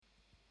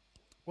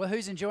Well,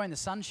 who's enjoying the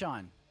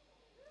sunshine?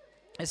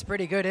 It's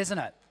pretty good, isn't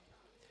it?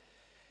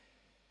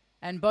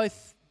 And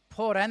both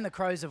Port and the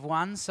Crows have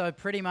won, so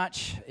pretty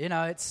much,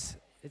 it's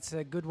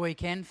a good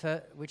weekend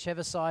for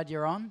whichever side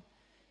you're on.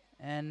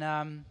 And,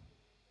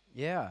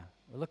 we're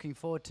looking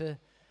forward to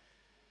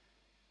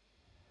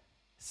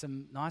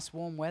some nice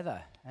warm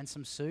weather and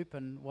some soup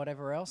and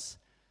whatever else.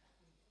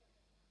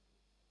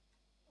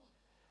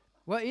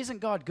 Well, isn't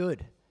God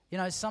good?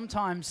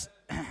 Sometimes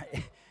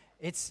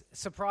it's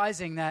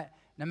surprising that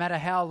no matter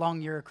how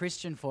long you're a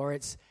Christian for,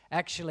 it's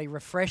actually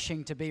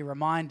refreshing to be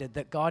reminded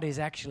that God is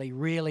actually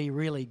really,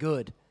 really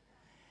good.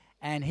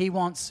 And He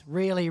wants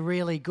really,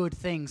 really good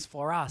things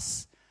for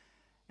us.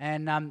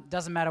 And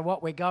doesn't matter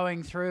what we're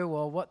going through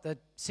or what the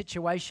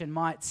situation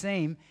might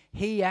seem,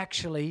 He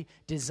actually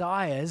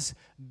desires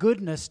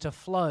goodness to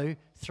flow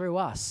through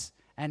us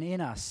and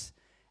in us.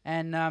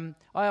 And I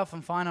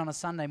often find on a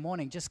Sunday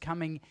morning, just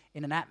coming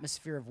in an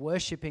atmosphere of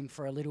worshiping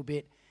for a little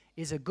bit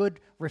is a good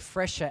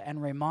refresher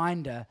and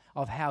reminder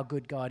of how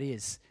good God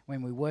is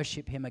when we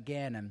worship Him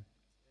again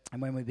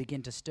and when we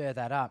begin to stir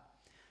that up.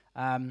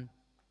 I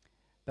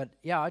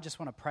just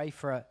want to pray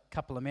for a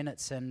couple of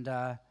minutes and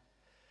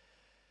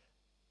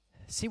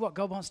see what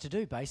God wants to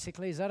do,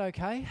 basically. Is that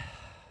okay?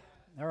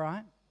 All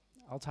right.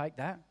 I'll take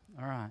that.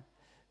 All right.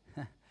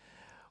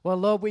 Well,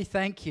 Lord, we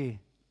thank You.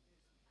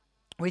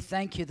 We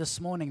thank You this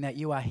morning that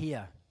You are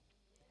here.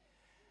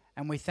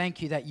 And we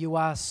thank You that You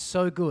are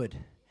so good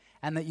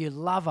and that You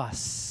love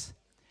us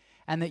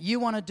and that You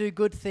want to do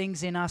good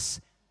things in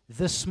us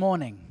this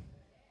morning.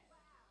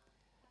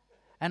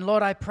 And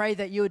Lord, I pray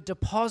that You would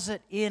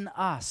deposit in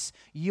us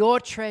Your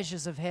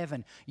treasures of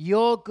heaven,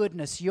 Your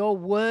goodness, Your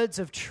words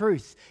of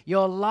truth,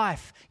 Your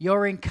life,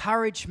 Your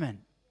encouragement.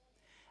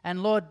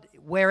 And Lord,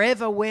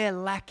 wherever we're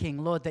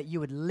lacking, Lord, that You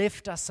would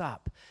lift us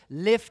up,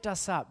 lift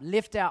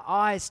our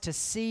eyes to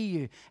see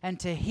You and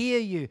to hear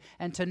You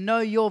and to know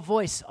Your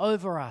voice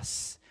over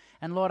us.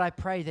 And Lord, I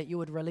pray that You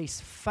would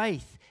release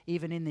faith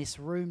even in this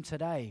room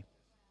today.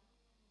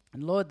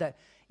 And Lord, that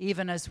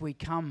even as we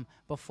come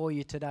before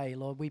You today,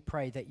 Lord, we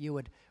pray that You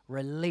would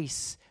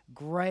release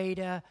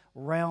greater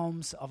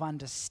realms of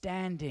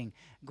understanding,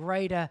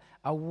 greater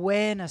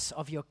awareness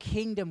of Your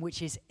kingdom,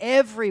 which is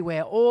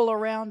everywhere, all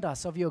around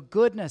us, of Your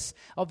goodness,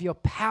 of Your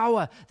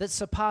power that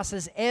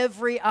surpasses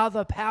every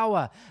other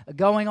power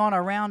going on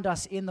around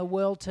us in the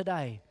world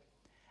today.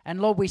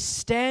 And Lord, we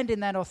stand in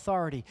that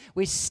authority.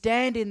 We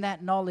stand in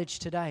that knowledge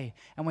today,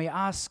 and we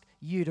ask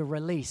You to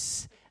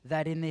release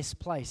that in this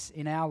place,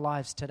 in our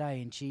lives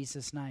today, in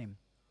Jesus' name.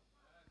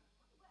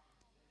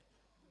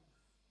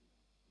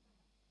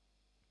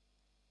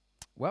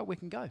 Well, we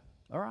can go.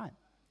 All right.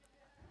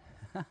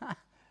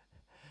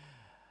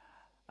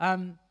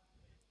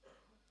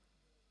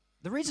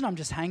 The reason I'm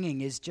just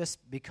hanging is just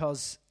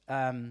because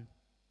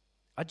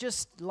I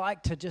just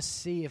like to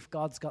just see if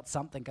God's got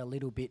something a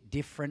little bit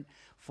different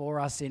for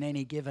us in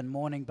any given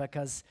morning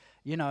because,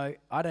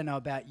 I don't know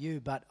about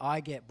you, but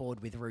I get bored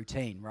with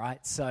routine,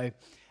 right? So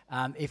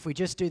if we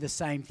just do the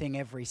same thing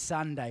every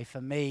Sunday, for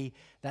me,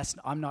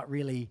 I'm not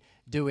really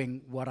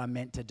doing what I'm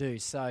meant to do.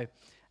 So,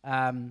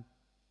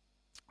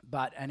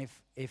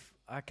 if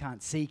I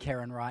can't see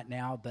Karen right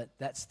now, but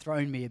that's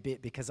thrown me a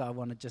bit because I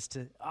wanted just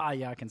to,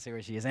 I can see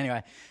where she is.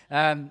 Anyway,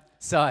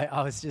 so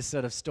I was just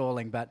sort of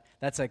stalling, but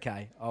that's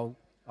okay. I'll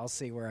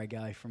see where I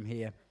go from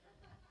here.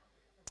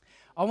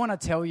 I want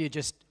to tell you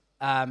just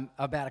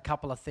about a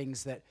couple of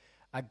things that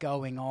are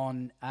going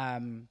on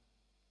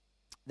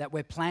that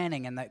we're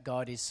planning and that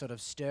God is sort of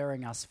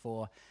stirring us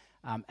for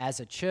as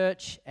a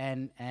church.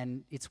 And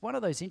it's one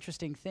of those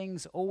interesting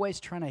things, always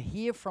trying to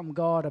hear from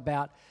God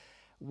about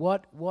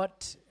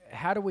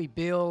how do we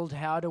build,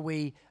 how do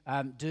we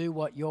do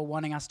what You're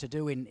wanting us to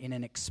do in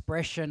an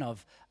expression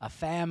of a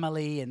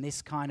family in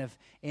this kind of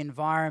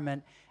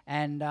environment.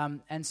 And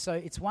so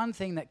it's one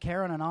thing that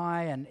Karen and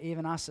I and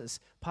even us as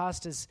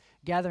pastors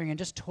gathering and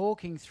just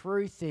talking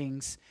through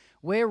things,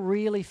 we're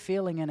really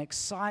feeling an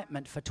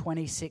excitement for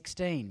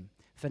 2016,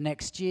 for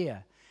next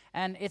year.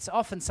 And it's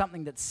often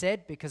something that's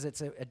said because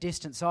it's a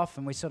distance off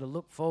and we sort of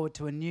look forward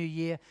to a new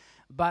year.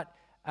 But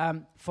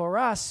for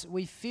us,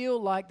 we feel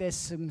like there's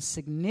some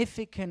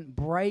significant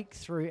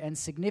breakthrough and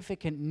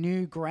significant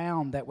new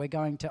ground that we're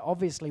going to,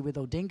 obviously with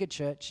Aldinga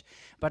Church,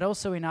 but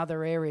also in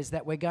other areas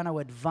that we're going to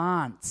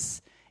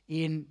advance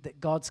in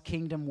God's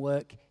kingdom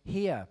work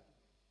here.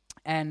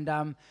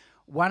 And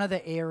one of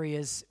the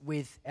areas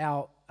with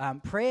our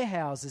prayer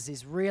houses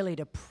is really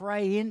to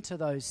pray into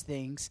those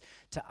things,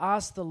 to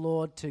ask the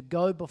Lord to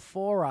go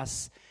before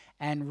us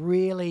and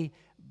really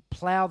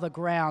plow the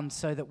ground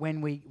so that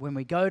when we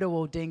go to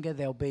Aldinga,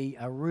 there'll be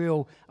a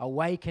real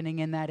awakening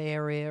in that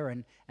area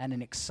and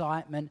an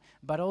excitement,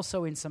 but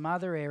also in some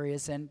other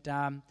areas.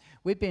 And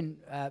we've been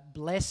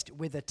blessed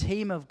with a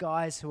team of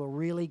guys who are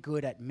really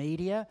good at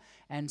media.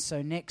 And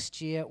so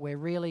next year, we're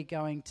really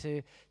going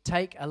to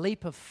take a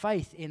leap of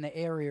faith in the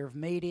area of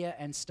media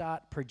and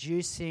start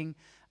producing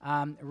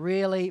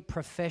really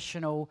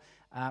professional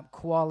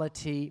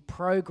quality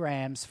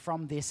programs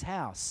from this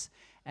house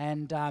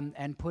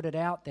and put it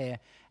out there.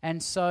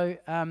 And so,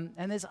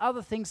 and there's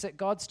other things that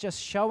God's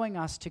just showing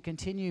us to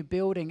continue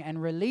building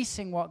and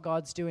releasing what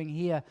God's doing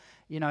here,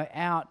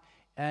 out.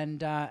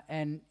 And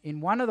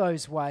in one of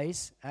those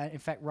ways, in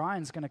fact,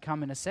 Ryan's going to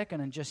come in a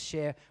second and just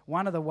share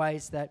one of the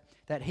ways that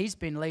he's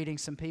been leading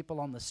some people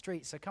on the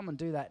street. So come and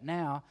do that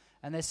now.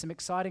 And there's some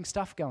exciting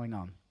stuff going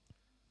on.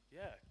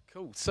 Yeah,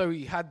 cool. So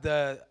we had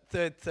the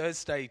third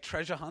Thursday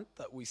treasure hunt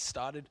that we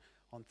started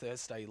on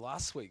Thursday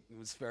last week. It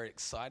was very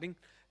exciting.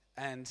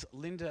 And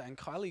Linda and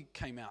Kylie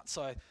came out.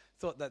 So I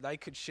thought that they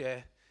could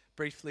share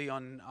briefly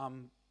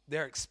on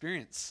their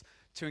experience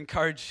to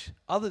encourage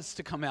others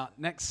to come out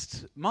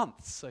next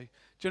month. So do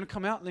you want to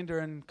come out, Linda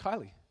and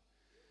Kylie?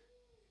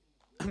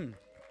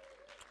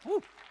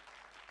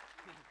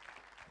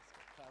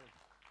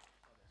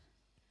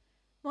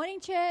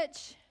 Morning,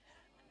 church.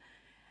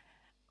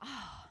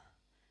 Oh,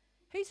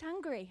 who's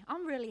hungry?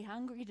 I'm really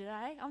hungry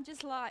today. I'm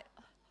just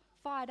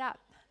fired up.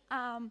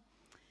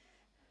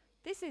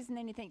 This isn't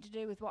anything to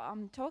do with what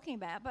I'm talking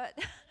about, but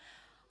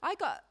I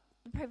got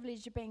the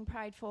privilege of being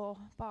prayed for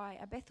by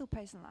a Bethel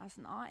person last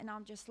night, and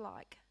I'm just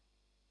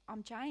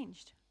I'm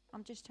changed.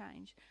 I'm just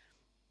changed.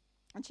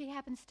 And she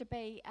happens to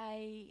be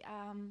a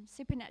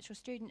supernatural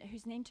student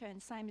who's an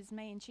intern, same as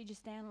me, and she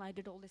just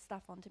downloaded all this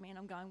stuff onto me, and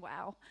I'm going,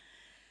 wow.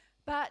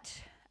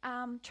 But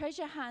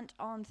treasure hunt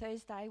on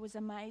Thursday was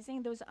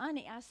amazing. There was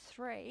only us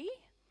three,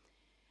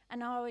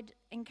 and I would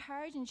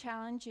encourage and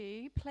challenge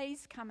you,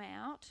 please come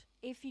out.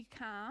 If you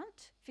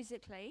can't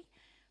physically,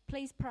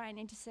 please pray and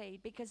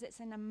intercede, because it's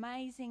an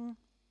amazing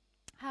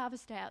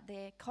harvest out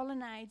there.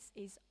 Colonnades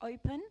is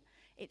open,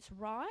 it's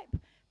ripe.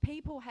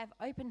 People have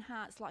open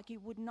hearts like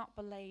you would not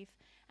believe.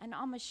 And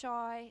I'm a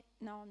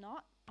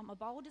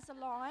bold as a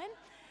lion.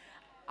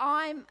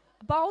 I'm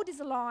bold as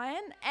a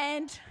lion,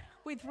 and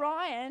with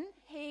Ryan,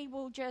 he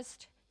will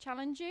just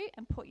challenge you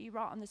and put you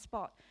right on the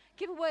spot.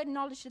 Give a word of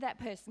knowledge to that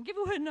person. Give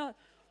a word of knowledge.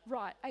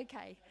 Right,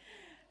 okay.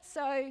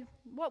 So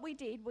what we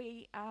did,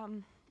 a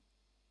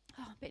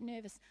bit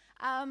nervous.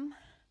 No,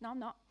 I'm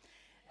not.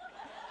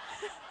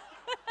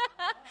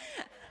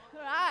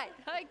 Right,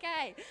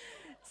 okay.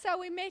 So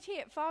we met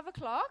here at 5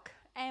 o'clock,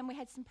 and we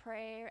had some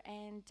prayer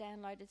and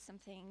downloaded some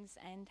things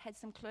and had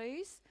some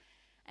clues.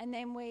 And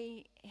then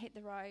we hit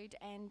the road,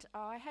 and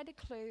I had a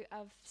clue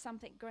of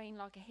something green,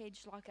 like a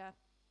hedge, like a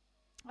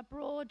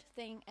broad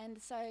thing. And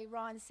so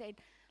Ryan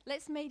said,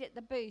 let's meet at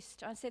the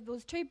Boost. I said, there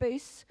was 2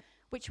 booths.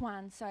 Which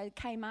one? So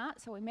Kmart.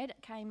 So we met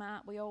at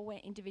Kmart. We all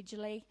went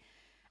individually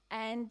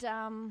and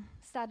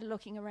started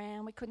looking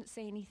around. We couldn't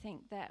see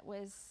anything that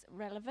was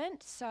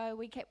relevant, so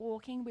we kept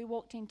walking. We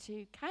walked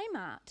into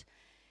Kmart,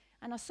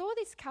 and I saw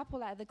this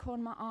couple out of the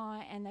corner of my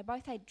eye, and they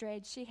both had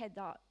dreads. She had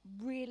that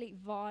really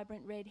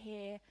vibrant red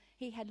hair.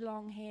 He had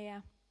long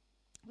hair,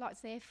 like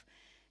Zeph,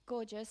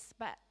 gorgeous.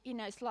 But,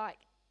 it's like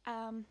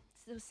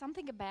there was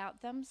something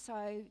about them.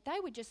 So they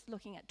were just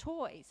looking at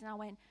toys, and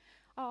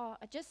I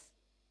just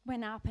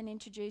went up and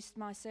introduced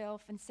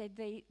myself and said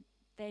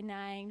their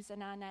names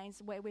and our names,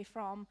 where we're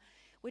from.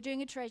 We're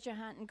doing a treasure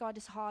hunt, and God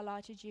has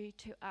highlighted you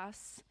to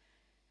us.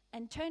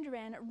 And turned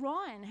around,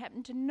 Ryan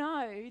happened to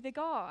know the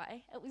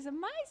guy. It was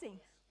amazing.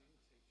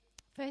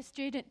 First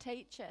student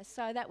teacher,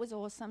 so that was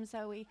awesome.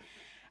 So we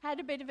had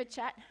a bit of a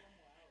chat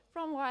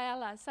from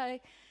Whyalla.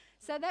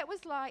 So that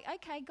was like,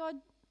 okay, God,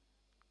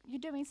 you're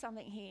doing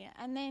something here.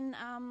 And then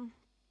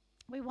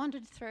we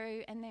wandered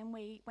through, and then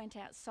we went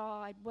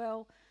outside.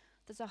 Well,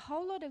 there's a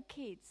whole lot of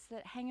kids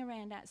that hang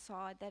around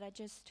outside that are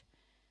just,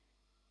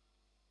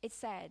 it's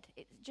sad.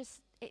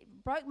 It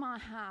broke my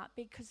heart,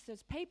 because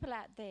there's people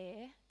out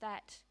there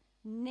that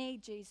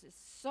need Jesus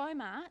so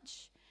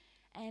much.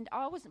 And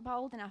I wasn't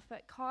bold enough,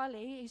 but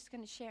Kylie, who's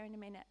going to share in a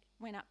minute,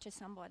 went up to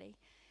somebody.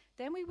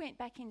 Then we went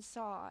back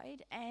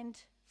inside and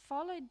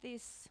followed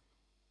this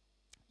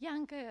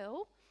young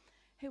girl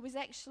who was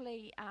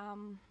actually,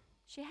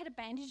 she had a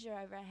bandage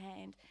over her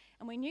hand,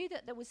 and we knew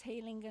that there was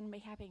healing going to be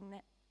happening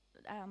that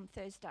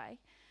Thursday.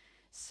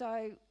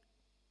 So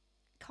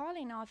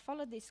Kylie and I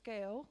followed this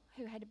girl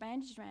who had a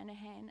bandage around her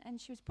hand, and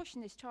she was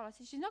pushing this child. I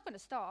said, she's not going to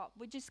stop.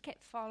 We just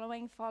kept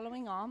following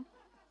on.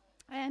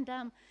 And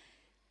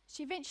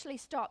she eventually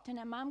stopped, and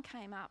her mum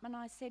came up, and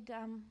I said,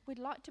 we'd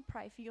like to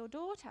pray for your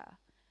daughter.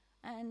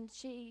 And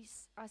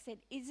I said,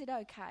 is it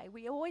okay?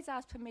 We always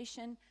ask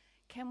permission.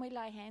 Can we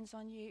lay hands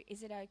on you?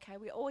 Is it okay?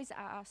 We always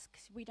ask.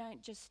 We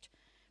don't just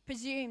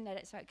presume that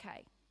it's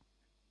okay.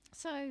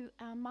 So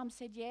Mum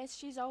said yes,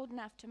 she's old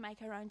enough to make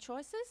her own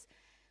choices.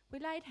 We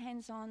laid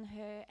hands on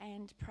her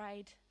and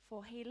prayed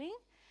for healing.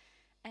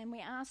 And we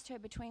asked her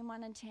between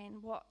 1 and 10,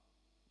 what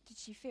did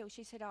she feel?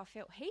 She said, I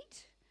felt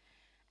heat.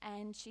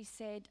 And she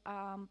said,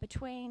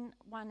 between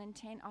 1 and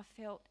 10, I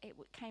felt it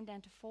came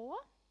down to 4.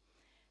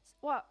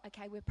 Well,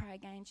 okay, we'll pray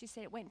again. She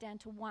said it went down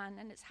to 1,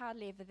 and it's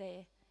hardly ever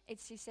there.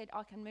 She said,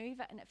 I can move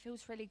it, and it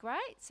feels really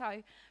great.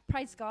 So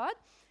praise God.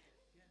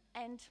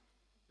 And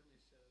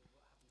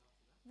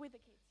with the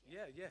kids.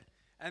 Yeah.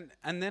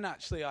 And then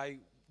actually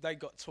they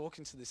got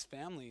talking to this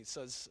family.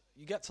 So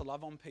you get to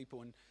love on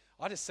people. And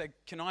I just said,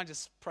 can I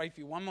just pray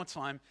for you one more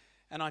time?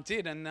 And I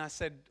did. And I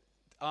said,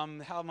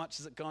 how much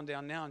has it gone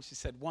down now? And she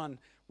said 1,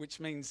 which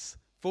means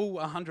full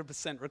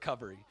 100%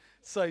 recovery.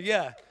 So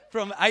yeah,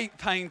 from 8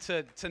 pain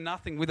to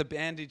nothing with a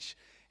bandage.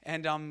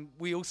 And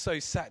we also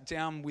sat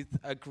down with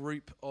a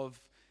group of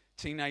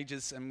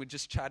teenagers and we're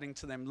just chatting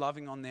to them,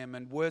 loving on them,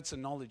 and words of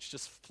knowledge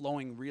just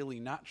flowing really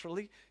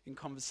naturally in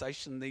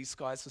conversation. These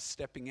guys were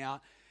stepping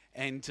out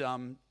and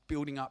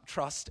building up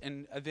trust,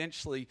 and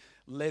eventually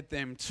led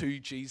them to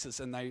Jesus,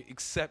 and they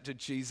accepted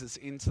Jesus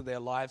into their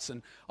lives.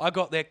 And I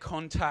got their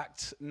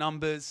contact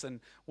numbers and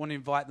want to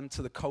invite them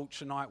to the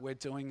culture night we're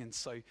doing, and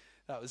so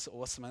that was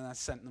awesome. And I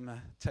sent them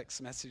a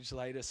text message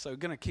later. So we're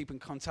going to keep in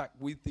contact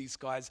with these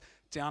guys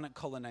down at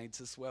Colonnades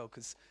as well,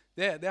 because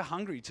they're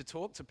hungry to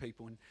talk to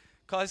people. And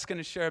Kai's going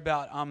to share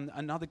about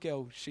another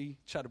girl she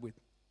chatted with.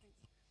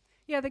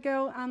 Yeah, the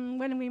girl,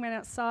 when we went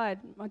outside,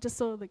 I just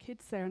saw the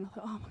kids there and I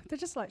thought, oh, they're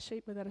just like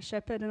sheep without a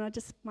shepherd.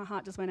 And my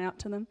heart just went out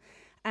to them.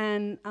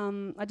 And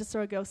I just saw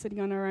a girl sitting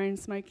on her own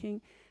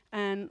smoking,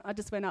 and I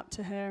just went up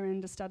to her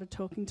and just started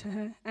talking to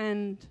her.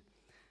 And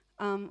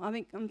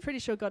I'm pretty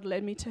sure God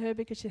led me to her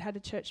because she had a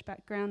church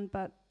background,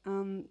 but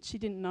she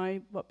didn't know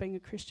what being a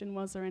Christian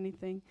was or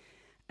anything.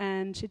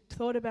 And she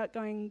thought about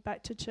going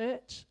back to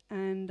church,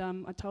 and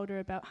I told her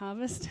about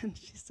Harvest, and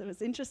she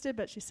was interested,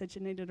 but she said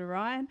she needed a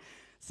ride.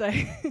 So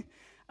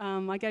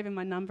I gave her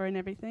my number and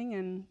everything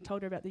and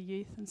told her about the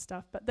youth and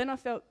stuff. But then I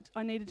felt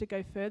I needed to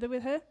go further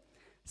with her.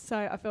 So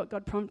I felt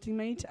God prompting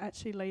me to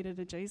actually lead her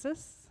to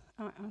Jesus.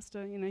 I asked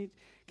her,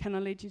 can I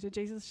lead you to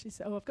Jesus? She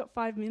said, I've got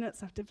 5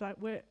 minutes. I have to be like,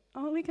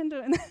 we can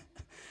do it.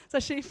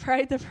 So she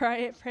prayed the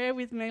prayer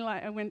with me.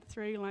 Like I went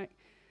through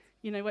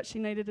what she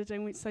needed to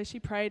do. So she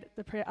prayed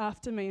the prayer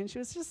after me, and she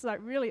was just like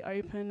really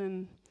open,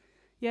 and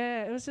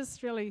yeah, it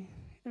was really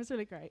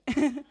great.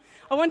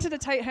 I wanted to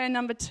take her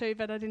number 2,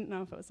 but I didn't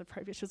know if it was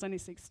appropriate. She was only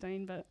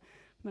 16, but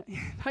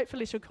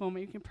hopefully she'll call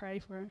me. You can pray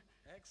for her.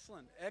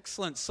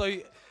 Excellent. So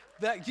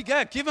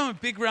give them a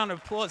big round of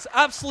applause.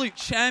 Absolute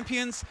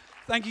champions.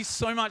 Thank you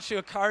so much for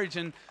your courage,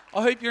 and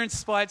I hope you're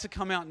inspired to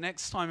come out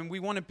next time. And we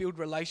want to build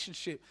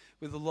relationship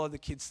with a lot of the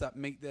kids that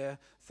meet there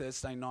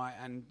Thursday night,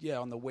 and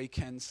on the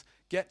weekends.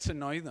 Get to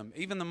know them,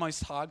 even the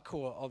most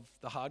hardcore of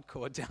the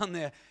hardcore down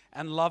there,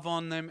 and love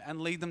on them and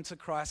lead them to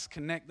Christ,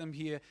 connect them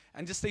here,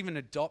 and just even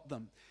adopt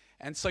them.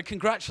 And so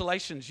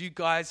congratulations, you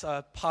guys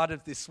are part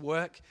of this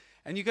work,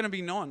 and you're going to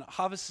be known.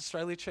 Harvest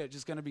Australia Church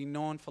is going to be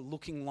known for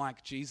looking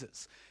like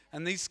Jesus.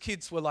 And these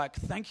kids were like,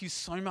 thank you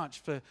so much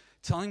for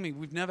telling me.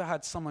 We've never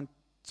had someone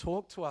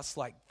talk to us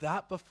like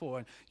that before.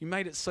 And you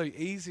made it so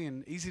easy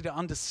and easy to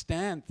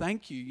understand.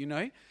 Thank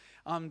you,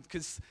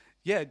 because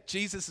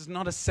Jesus is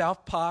not a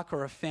South Park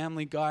or a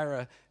Family Guy or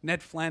a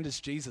Ned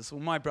Flanders Jesus. Well,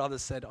 my brother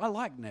said, I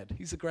like Ned.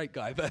 He's a great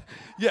guy. But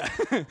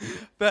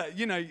but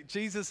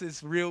Jesus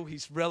is real.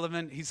 He's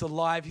relevant. He's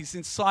alive. He's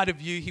inside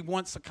of you. He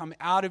wants to come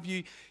out of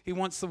you. He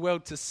wants the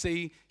world to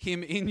see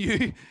him in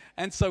you.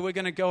 And so we're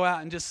going to go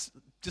out and just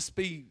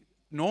be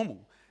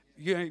normal,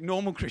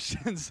 normal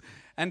Christians,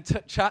 and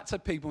chat to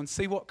people and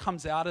see what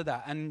comes out of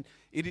that. And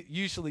it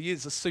usually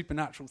is a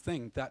supernatural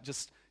thing that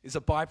just is a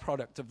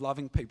byproduct of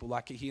loving people,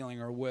 like a healing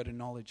or a word of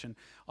knowledge. And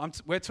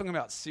we're talking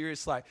about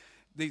serious, like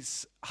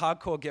these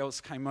hardcore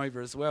girls came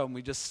over as well, and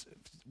we just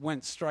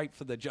went straight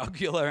for the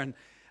jugular,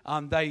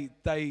 and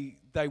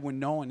they were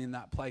known in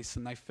that place,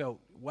 and they felt,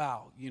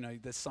 wow,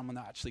 there's someone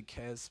that actually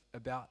cares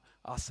about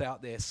us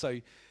out there. So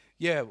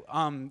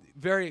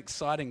very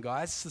exciting,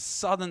 guys. The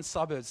southern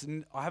suburbs,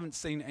 and I haven't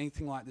seen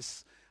anything like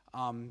this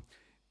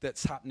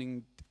that's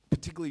happening,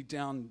 particularly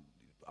down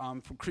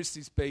from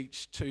Christie's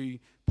Beach to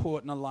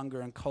Port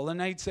Noarlunga and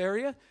Colonnades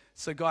area.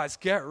 So guys,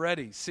 get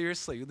ready.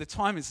 Seriously, the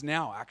time is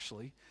now,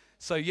 actually.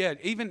 So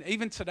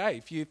even today,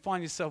 if you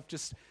find yourself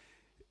just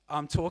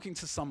talking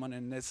to someone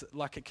and there's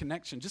like a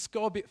connection, just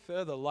go a bit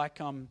further like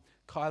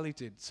Kylie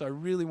did. So I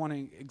really want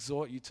to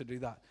exhort you to do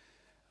that.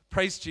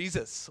 Praise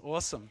Jesus.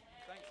 Awesome.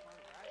 Thanks,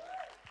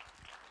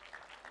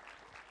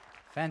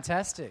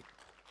 Fantastic.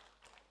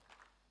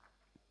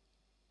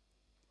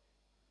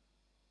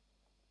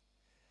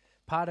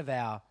 Part of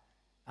our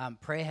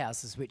prayer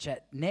houses, which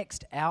at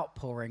next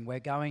outpouring,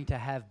 we're going to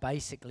have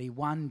basically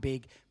one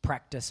big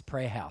practice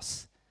prayer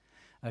house.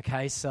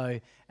 Okay,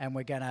 and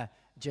we're going to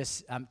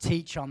just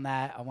teach on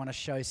that. I want to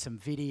show some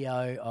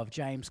video of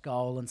James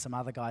Goal and some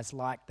other guys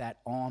like that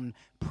on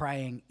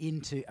praying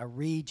into a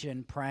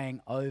region,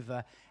 praying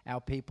over our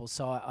people.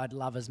 So I'd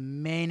love as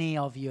many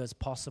of you as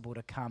possible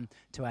to come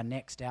to our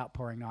next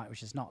outpouring night,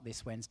 which is not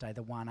this Wednesday,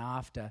 the one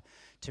after,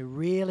 to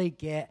really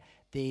get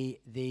the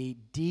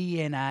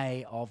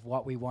DNA of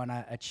what we want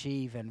to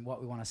achieve and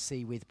what we want to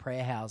see with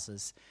prayer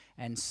houses.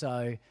 And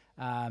so,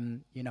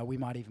 we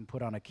might even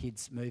put on a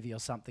kids' movie or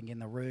something in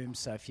the room.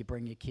 So if you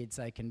bring your kids,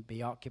 they can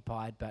be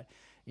occupied. But,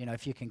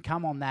 if you can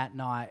come on that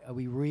night,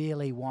 we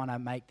really want to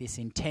make this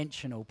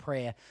intentional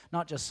prayer,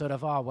 not just sort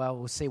of,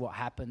 we'll see what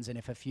happens. And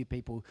if a few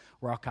people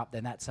rock up,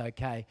 then that's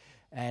okay.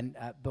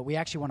 But we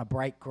actually want to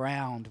break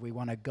ground. We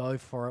want to go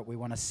for it. We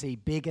want to see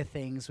bigger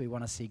things. We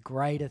want to see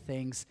greater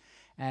things.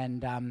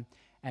 And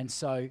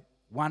so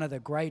one of the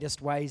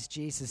greatest ways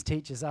Jesus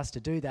teaches us to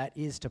do that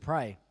is to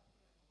pray.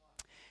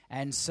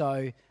 And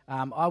so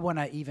I want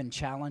to even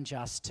challenge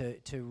us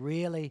to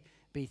really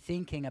be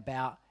thinking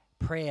about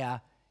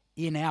prayer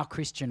in our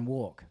Christian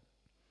walk.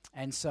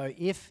 And so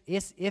if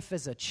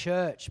as a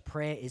church,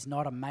 prayer is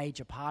not a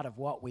major part of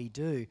what we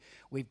do,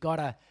 we've got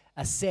to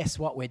assess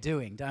what we're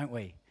doing, don't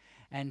we?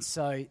 And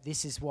so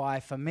this is why,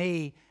 for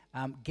me,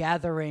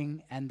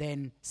 gathering and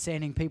then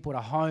sending people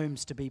to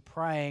homes to be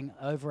praying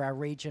over our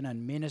region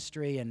and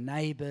ministry and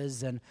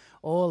neighbours and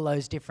all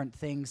those different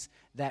things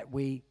that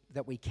we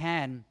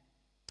can,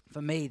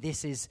 for me,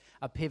 this is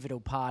a pivotal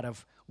part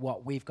of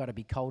what we've got to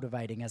be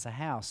cultivating as a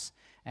house.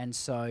 And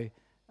so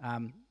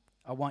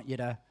I want you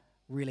to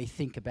really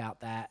think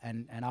about that,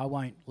 and I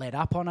won't let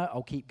up on it.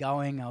 I'll keep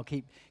going. I'll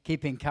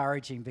keep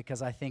encouraging,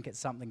 because I think it's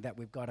something that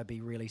we've got to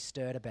be really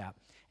stirred about.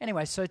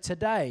 Anyway, so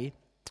today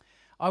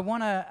I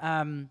want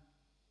to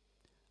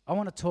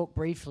talk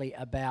briefly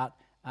about,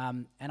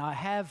 and I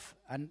have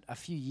a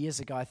few years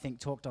ago, I think,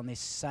 talked on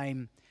this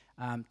same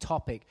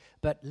topic,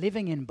 but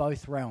living in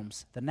both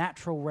realms, the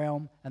natural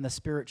realm and the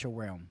spiritual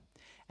realm.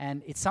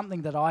 And it's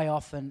something that I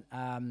often,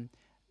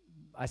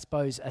 I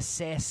suppose,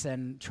 assess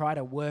and try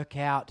to work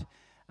out.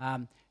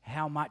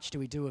 How much do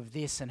we do of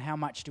this and how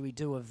much do we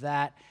do of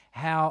that?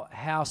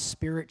 How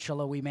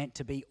spiritual are we meant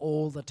to be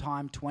all the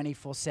time,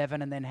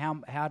 24/7? And then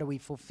how do we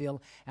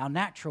fulfill our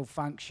natural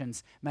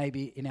functions,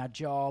 maybe in our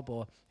job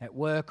or at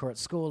work or at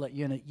school, at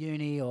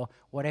uni or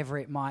whatever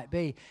it might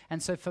be?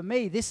 And so for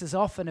me, this is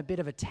often a bit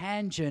of a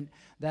tangent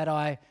that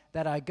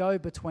I go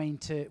between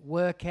to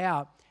work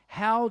out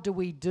how do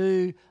we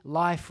do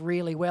life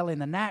really well in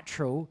the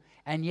natural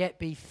and yet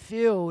be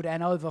filled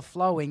and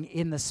overflowing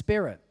in the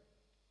spirit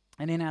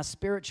and in our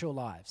spiritual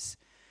lives.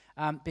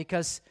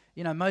 Because,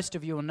 most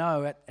of you will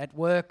know at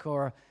work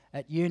or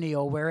at uni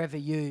or wherever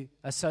you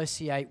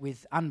associate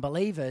with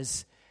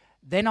unbelievers,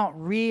 they're not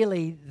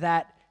really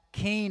that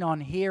keen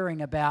on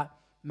hearing about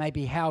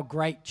maybe how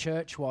great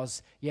church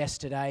was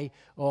yesterday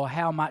or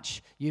how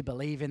much you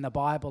believe in the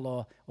Bible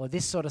or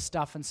this sort of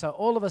stuff. And so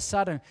all of a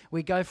sudden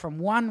we go from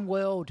one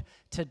world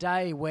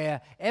today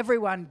where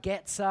everyone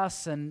gets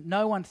us and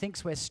no one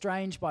thinks we're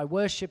strange by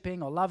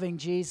worshiping or loving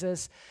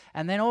Jesus.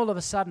 And then all of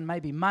a sudden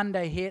maybe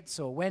Monday hits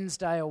or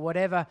Wednesday or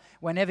whatever,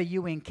 whenever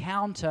you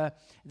encounter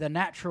the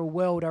natural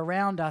world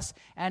around us,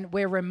 and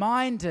we're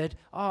reminded,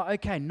 oh,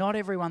 okay, not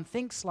everyone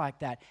thinks like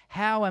that.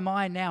 How am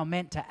I now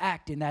meant to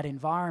act in that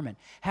environment?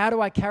 How do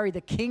I carry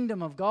the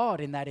kingdom of God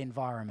in that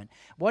environment?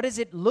 What does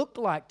it look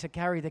like to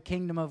carry the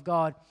kingdom of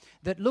God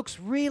that looks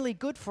really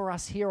good for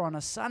us here on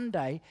a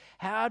Sunday?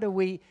 How do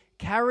we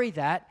carry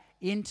that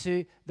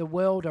into the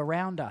world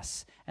around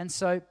us? And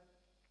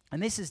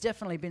this has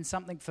definitely been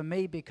something for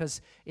me,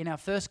 because in our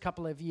first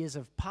couple of years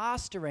of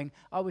pastoring,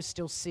 I was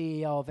still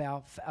CEO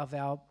of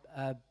our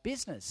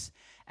business.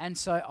 And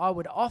so I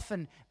would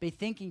often be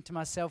thinking to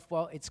myself,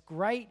 well, it's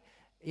great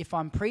if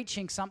I'm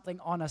preaching something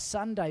on a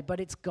Sunday, but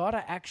it's got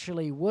to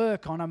actually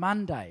work on a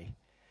Monday.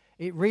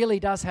 It really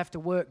does have to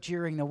work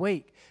during the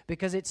week,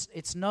 because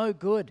it's no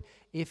good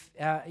if,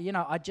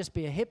 I'd just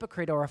be a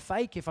hypocrite or a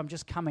fake if I'm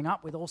just coming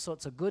up with all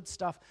sorts of good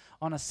stuff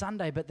on a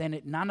Sunday, but then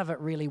none of it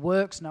really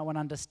works, no one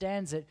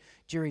understands it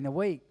during the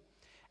week.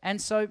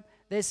 And so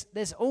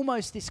there's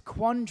almost this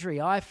quandary,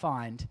 I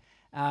find,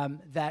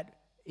 that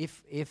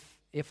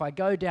if I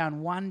go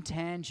down one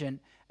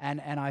tangent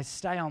and I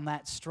stay on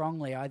that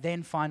strongly, I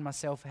then find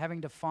myself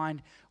having to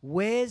find,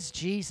 where's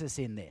Jesus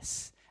in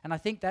this? And I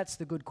think that's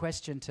the good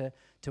question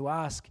to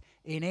ask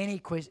in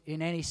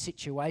any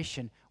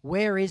situation.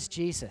 Where is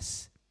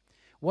Jesus?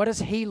 What does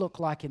he look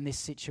like in this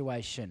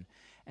situation?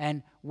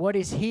 And what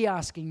is he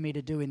asking me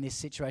to do in this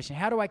situation?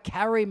 How do I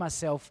carry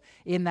myself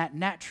in that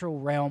natural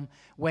realm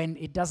when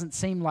it doesn't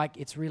seem like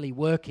it's really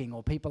working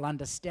or people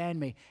understand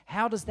me?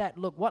 How does that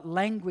look? What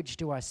language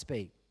do I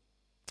speak?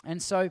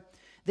 And so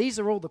these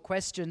are all the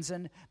questions,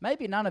 and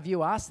maybe none of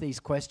you ask these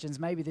questions.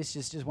 Maybe this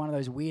is just one of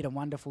those weird and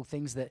wonderful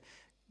things that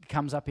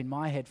comes up in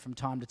my head from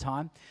time to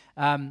time.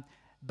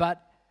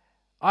 But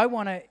I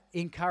want to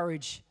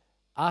encourage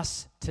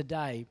us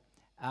today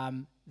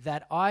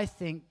that I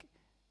think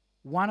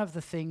one of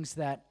the things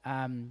that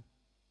I'm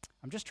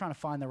just trying to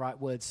find the right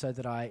words so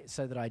that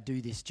I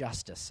do this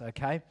justice,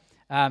 okay?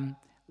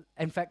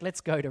 In fact,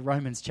 let's go to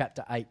Romans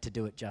chapter 8 to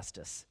do it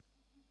justice.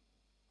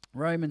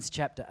 Romans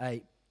chapter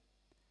 8.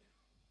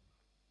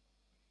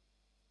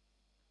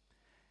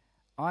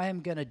 I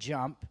am going to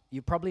jump.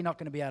 You're probably not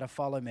going to be able to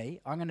follow me.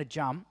 I'm going to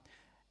jump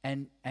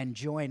and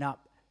join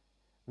up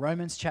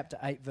Romans chapter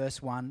 8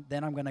 verse 1.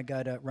 Then I'm going to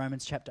go to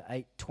Romans chapter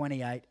 8,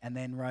 28, and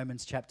then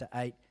Romans chapter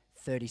 8,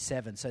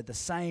 37. So the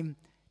same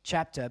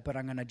chapter, but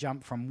I'm going to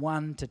jump from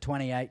 1 to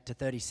 28 to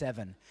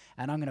 37.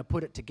 And I'm going to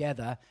put it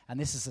together, and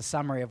this is a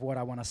summary of what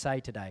I want to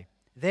say today.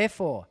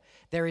 Therefore,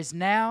 there is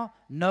now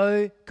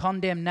no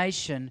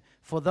condemnation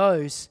for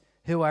those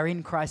who are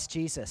in Christ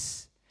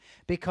Jesus.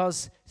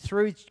 Because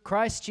through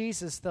Christ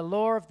Jesus, the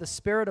law of the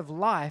Spirit of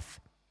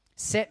life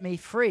set me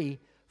free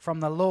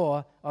from the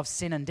law of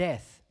sin and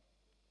death.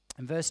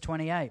 In verse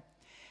 28,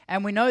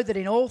 And we know that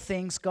in all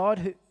things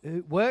God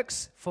who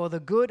works for the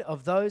good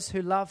of those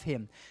who love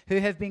him, who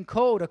have been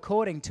called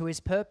according to his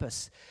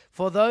purpose.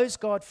 For those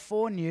God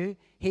foreknew,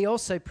 he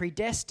also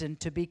predestined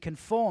to be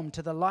conformed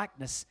to the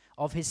likeness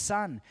of his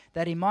Son,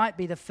 that he might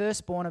be the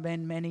firstborn of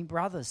many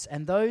brothers.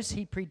 And those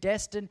he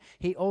predestined,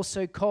 he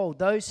also called.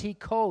 Those he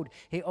called,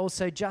 he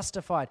also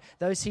justified.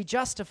 Those he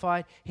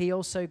justified, he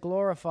also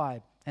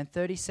glorified. And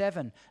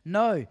 37,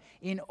 no,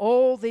 in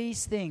all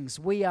these things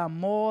we are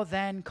more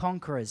than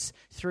conquerors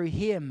through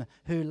him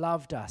who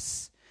loved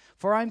us.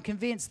 For I am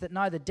convinced that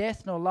neither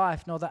death nor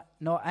life,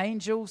 nor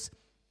angels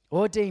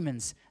or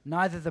demons,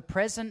 neither the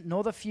present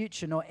nor the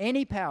future, nor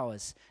any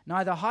powers,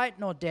 neither height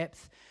nor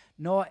depth,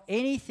 nor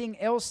anything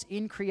else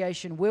in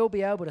creation will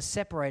be able to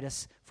separate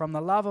us from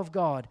the love of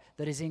God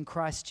that is in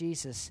Christ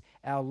Jesus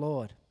our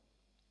Lord.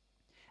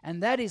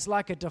 And that is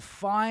like a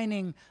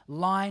defining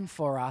line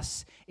for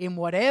us in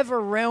whatever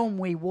realm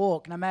we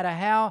walk, no matter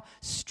how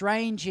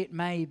strange it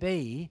may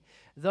be.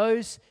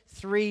 Those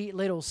three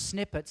little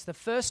snippets. The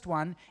first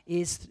one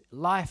is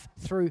life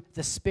through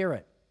the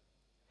Spirit.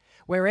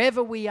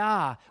 Wherever we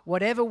are,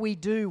 whatever we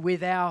do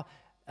with our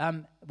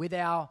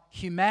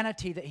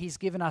humanity that he's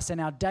given us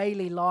and our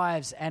daily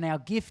lives and our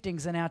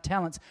giftings and our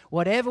talents,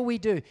 whatever we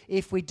do,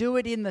 if we do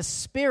it in the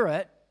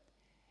Spirit,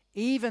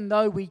 even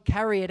though we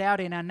carry it out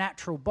in our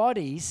natural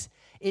bodies,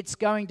 it's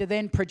going to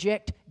then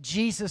project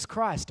Jesus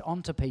Christ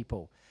onto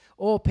people.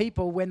 Or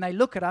people, when they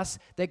look at us,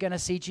 they're going to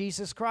see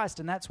Jesus Christ.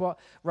 And that's what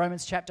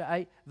Romans chapter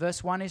 8,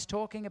 verse 1 is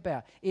talking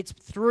about. It's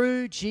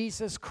through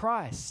Jesus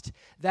Christ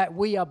that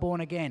we are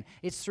born again.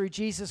 It's through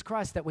Jesus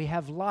Christ that we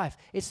have life.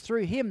 It's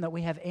through him that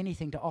we have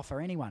anything to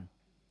offer anyone.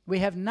 We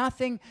have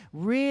nothing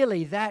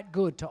really that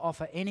good to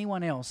offer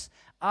anyone else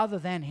other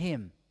than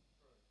him.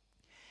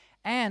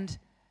 And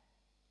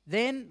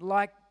then,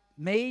 like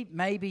me,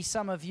 maybe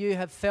some of you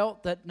have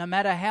felt that no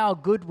matter how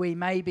good we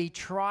maybe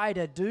try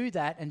to do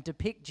that and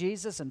depict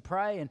Jesus and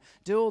pray and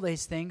do all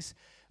these things,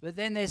 but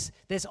then there's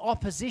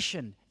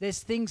opposition. There's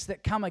things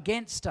that come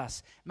against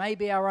us.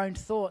 Maybe our own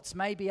thoughts,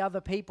 maybe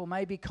other people,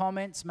 maybe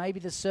comments,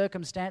 maybe the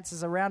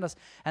circumstances around us.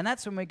 And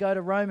that's when we go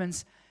to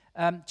Romans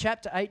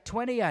chapter 8,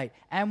 28.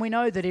 And we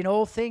know that in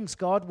all things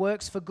God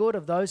works for good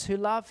of those who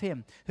love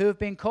him, who have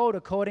been called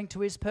according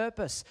to his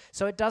purpose.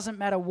 So it doesn't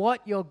matter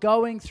what you're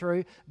going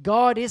through,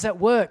 God is at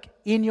work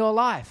in your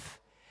life.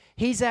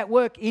 He's at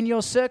work in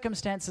your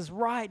circumstances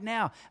right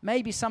now.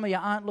 Maybe some of you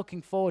aren't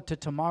looking forward to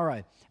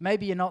tomorrow.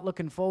 Maybe you're not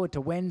looking forward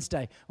to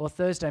Wednesday or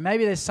Thursday.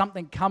 Maybe there's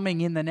something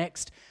coming in the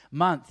next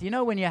month. You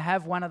know when you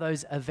have one of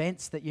those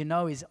events that you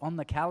know is on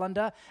the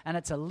calendar and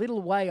it's a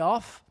little way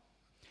off?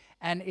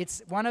 And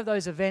it's one of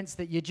those events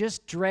that you're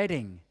just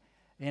dreading.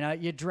 You know,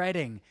 you're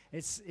dreading.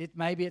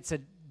 Maybe it's a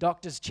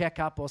doctor's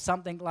checkup or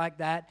something like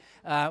that,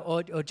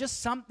 or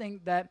just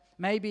something that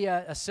maybe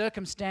a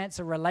circumstance,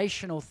 a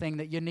relational thing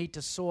that you need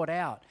to sort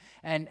out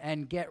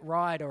and get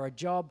right, or a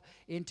job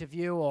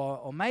interview,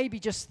 or maybe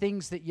just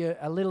things that you're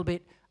a little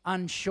bit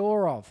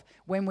unsure of.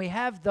 When we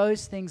have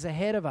those things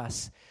ahead of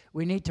us,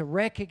 we need to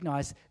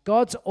recognize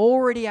God's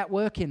already at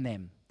work in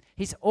them.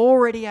 He's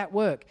already at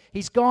work.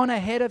 He's gone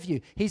ahead of you.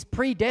 He's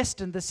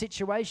predestined the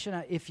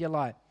situation, if you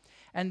like.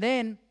 And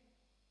then,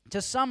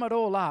 to sum it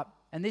all up,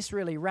 and this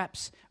really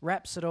wraps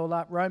it all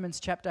up, Romans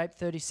chapter 8,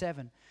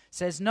 37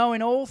 says, no,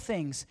 in all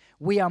things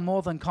we are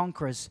more than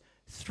conquerors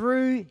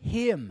through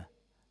him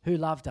who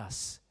loved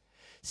us.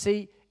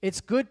 See,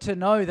 it's good to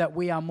know that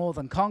we are more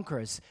than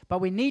conquerors,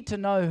 but we need to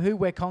know who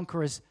we're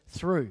conquerors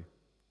through.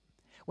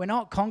 We're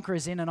not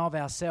conquerors in and of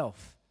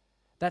ourselves.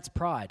 That's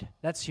pride.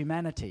 That's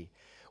humanity.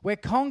 We're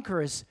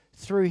conquerors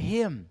through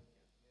him.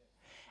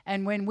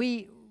 And when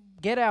we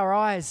get our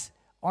eyes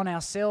on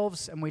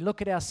ourselves and we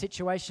look at our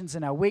situations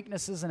and our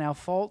weaknesses and our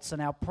faults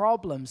and our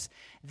problems,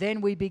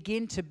 then we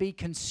begin to be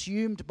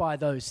consumed by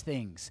those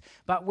things.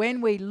 But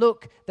when we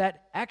look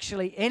that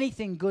actually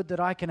anything good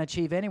that I can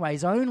achieve anyway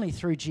is only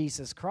through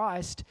Jesus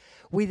Christ,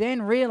 we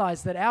then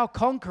realize that our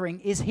conquering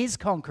is his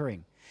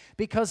conquering.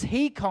 Because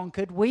he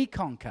conquered, we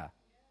conquer.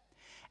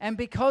 And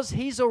because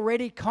he's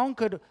already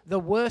conquered the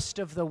worst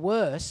of the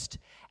worst,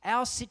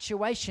 our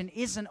situation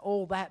isn't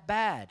all that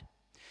bad.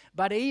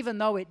 But even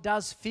though it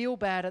does feel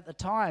bad at the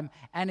time,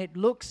 and it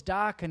looks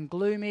dark and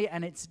gloomy,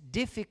 and it's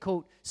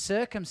difficult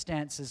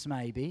circumstances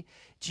maybe,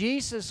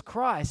 Jesus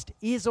Christ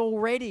is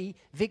already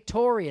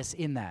victorious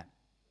in that.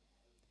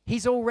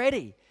 He's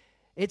already.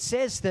 It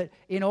says that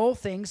in all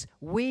things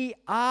we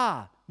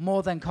are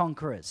more than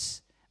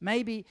conquerors.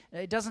 Maybe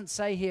it doesn't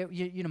say here,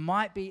 you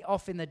might be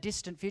off in the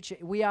distant future.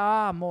 We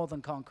are more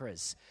than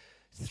conquerors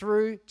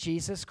through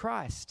Jesus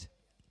Christ.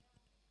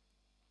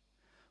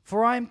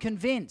 For I am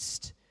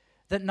convinced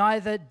that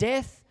neither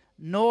death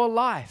nor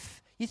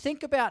life. You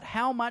think about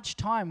how much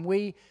time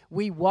we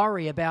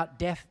worry about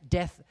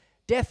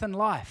death and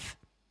life.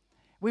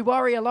 We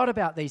worry a lot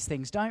about these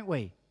things, don't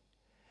we?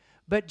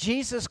 But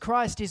Jesus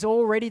Christ is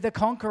already the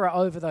conqueror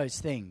over those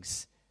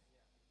things.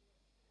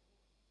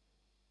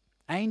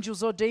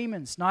 angels or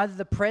demons, neither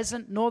the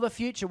present nor the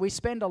future. We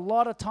spend a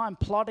lot of time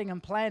plotting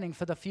and planning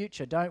for the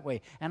future, don't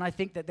we? And I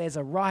think that there's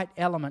a right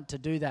element to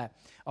do that,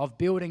 of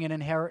building an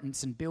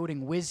inheritance and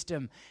building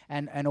wisdom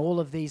and all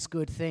of these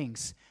good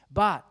things.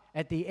 But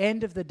at the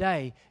end of the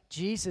day,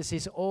 Jesus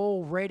is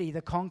already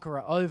the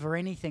conqueror over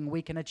anything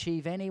we can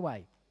achieve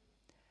anyway.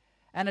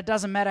 And it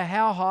doesn't matter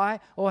how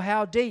high or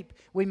how deep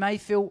we may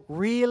feel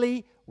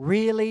really,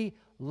 really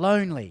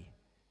lonely,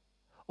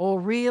 or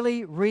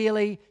really,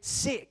 really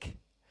sick,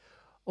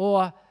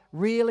 or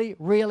really,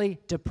 really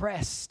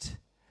depressed,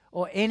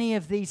 or any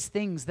of these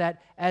things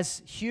that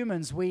as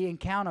humans we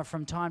encounter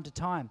from time to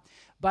time.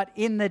 But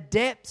in the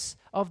depths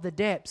of the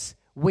depths,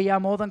 we are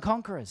more than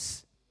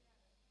conquerors.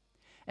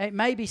 It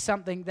may be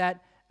something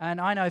that, and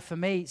I know for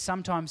me,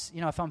 sometimes,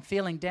 if I'm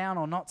feeling down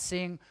or not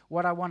seeing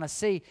what I want to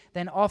see,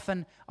 then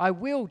often I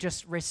will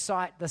just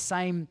recite the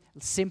same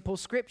simple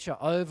scripture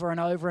over and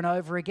over and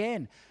over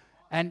again.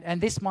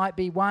 And this might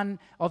be one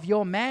of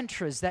your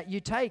mantras that you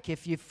take.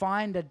 If you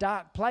find a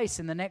dark place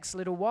in the next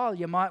little while,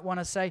 you might want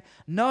to say,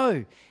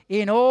 no,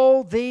 in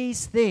all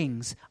these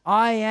things,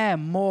 I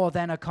am more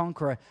than a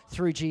conqueror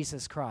through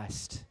Jesus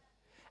Christ.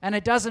 And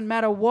it doesn't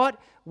matter what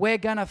we're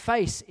going to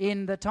face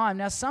in the time.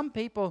 Now, some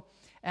people,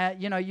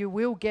 you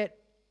will get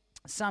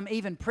some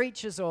even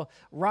preachers or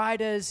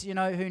writers,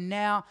 who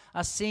now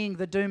are seeing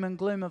the doom and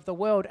gloom of the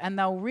world, and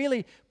they'll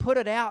really put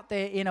it out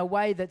there in a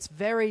way that's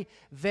very,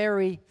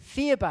 very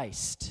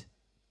fear-based.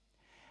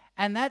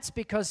 And that's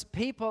because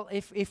people,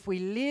 if we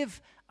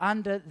live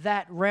under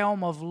that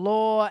realm of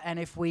law, and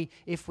if we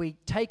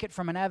take it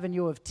from an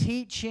avenue of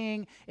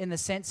teaching, in the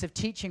sense of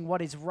teaching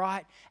what is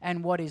right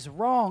and what is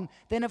wrong,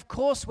 then of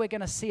course we're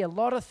going to see a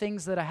lot of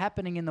things that are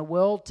happening in the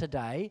world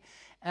today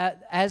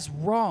as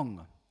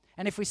wrong.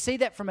 And if we see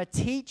that from a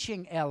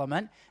teaching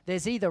element,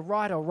 there's either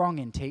right or wrong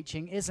in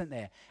teaching, isn't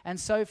there? And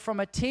so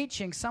from a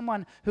teaching,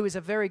 someone who is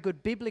a very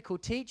good biblical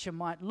teacher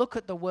might look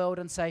at the world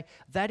and say,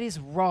 that is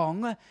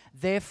wrong,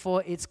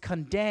 therefore it's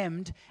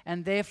condemned,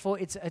 and therefore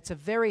it's a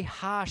very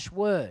harsh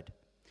word.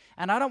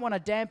 And I don't want to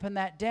dampen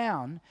that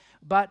down,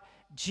 but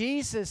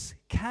Jesus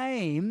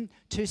came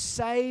to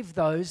save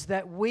those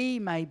that we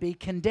may be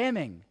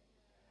condemning.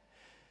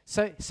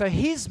 So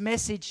his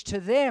message to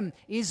them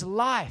is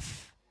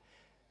life.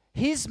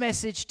 His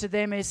message to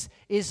them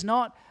is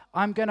not,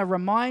 I'm going to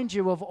remind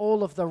you of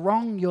all of the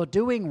wrong you're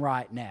doing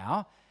right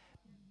now.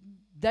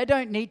 They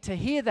don't need to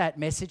hear that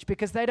message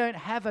because they don't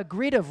have a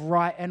grid of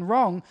right and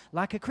wrong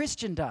like a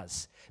Christian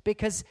does,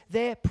 because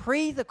they're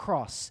pre the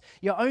cross.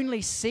 You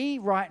only see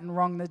right and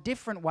wrong the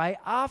different way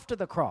after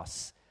the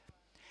cross.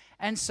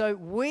 And so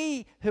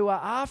we who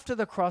are after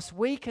the cross,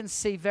 we can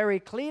see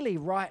very clearly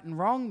right and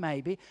wrong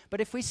maybe,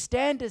 but if we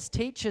stand as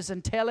teachers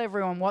and tell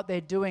everyone what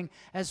they're doing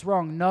as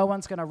wrong, no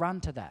one's going to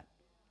run to that.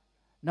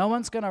 No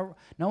one's going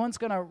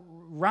to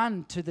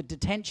run to the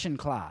detention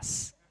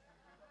class.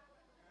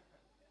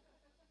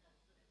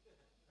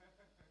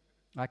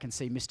 I can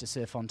see Mr.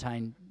 Sir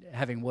Fontaine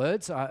having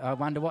words. I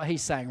wonder what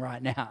he's saying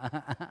right now.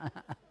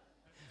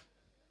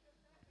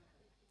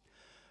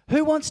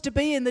 Who wants to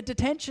be in the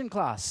detention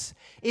class?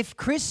 If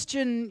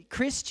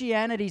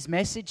Christianity's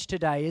message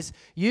today is,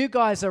 you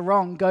guys are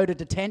wrong, go to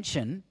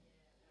detention,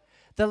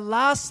 the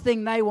last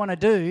thing they want to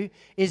do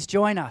is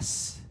join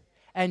us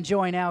and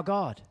join our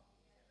God.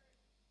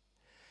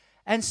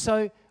 And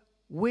so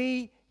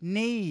we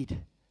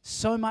need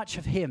so much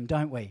of Him,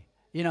 don't we?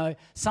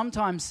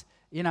 Sometimes,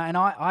 and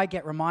I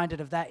get reminded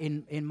of that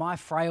in my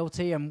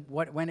frailty, and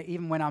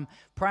even when I'm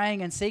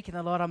praying and seeking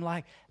the Lord, I'm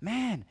like,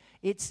 man,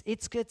 it's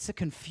a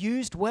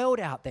confused world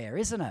out there,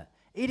 isn't it?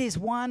 It is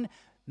one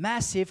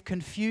massive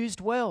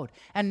confused world,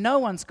 and no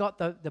one's got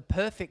the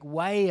perfect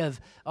way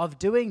of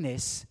doing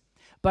this,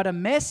 but a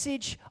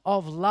message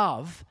of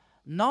love,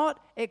 not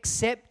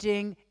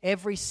accepting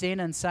every sin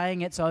and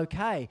saying it's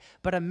okay,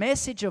 but a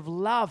message of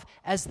love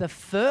as the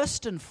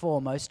first and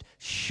foremost.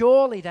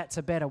 Surely that's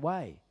a better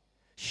way.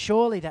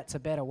 Surely that's a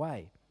better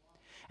way.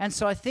 And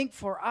so I think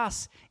for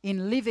us,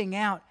 in living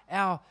out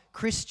our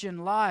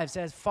Christian lives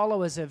as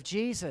followers of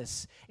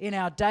Jesus, in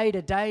our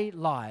day-to-day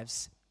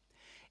lives,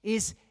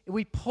 is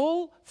we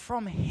pull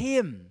from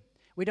Him.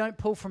 We don't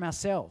pull from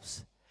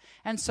ourselves.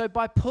 And so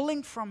by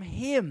pulling from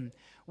Him,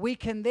 we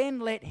can then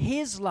let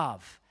His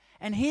love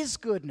and His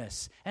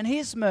goodness and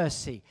His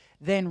mercy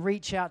then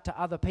reach out to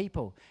other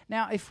people.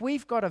 Now, if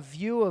we've got a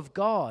view of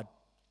God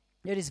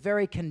that is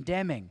very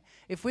condemning,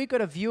 if we've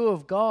got a view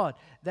of God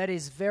that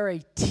is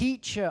very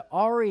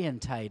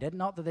teacher-orientated,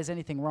 not that there's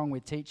anything wrong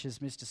with teachers,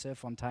 Mr. Sir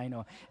Fontaine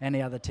or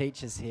any other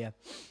teachers here.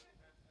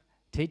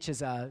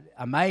 Teachers are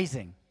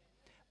amazing.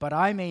 But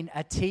I mean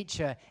a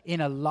teacher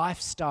in a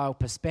lifestyle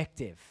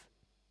perspective.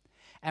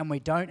 And we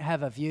don't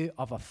have a view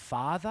of a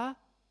father,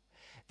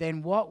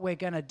 then what we're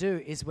going to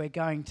do is we're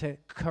going to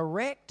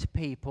correct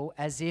people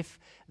as if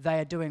they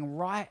are doing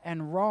right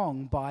and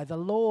wrong by the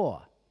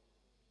law,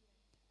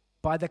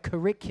 by the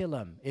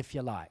curriculum, if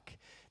you like.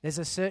 There's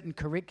a certain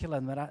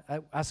curriculum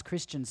that us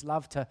Christians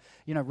love to,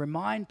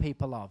 remind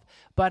people of.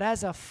 But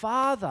as a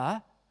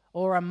father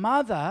or a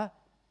mother,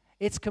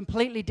 it's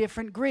completely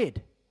different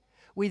grid.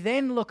 we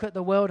then look at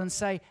the world and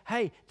say,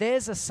 hey,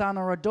 there's a son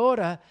or a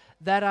daughter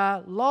that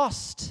are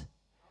lost.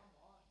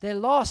 They're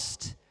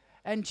lost.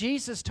 And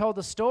Jesus told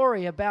the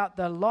story about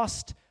the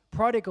lost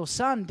prodigal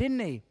son, didn't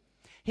he?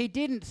 He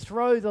didn't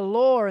throw the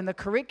law and the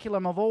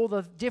curriculum of all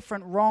the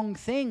different wrong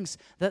things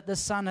that the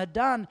son had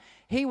done.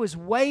 He was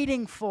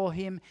waiting for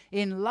him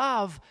in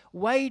love,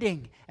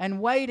 waiting and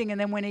waiting.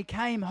 And then when he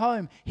came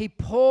home, he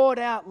poured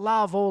out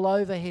love all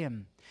over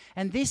him.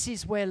 And this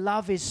is where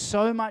love is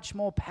so much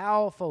more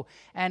powerful.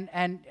 And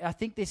I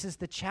think this is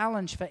the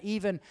challenge for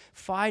even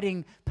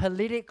fighting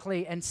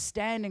politically and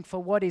standing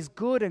for what is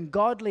good and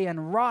godly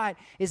and right,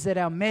 is that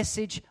our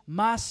message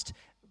must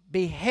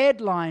be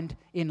headlined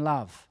in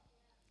love.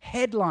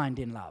 Headlined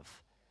in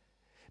love.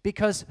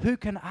 Because who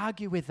can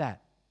argue with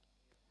that?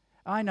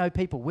 I know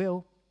people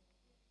will.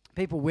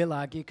 People will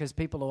argue because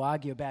people will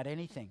argue about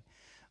anything.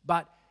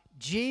 But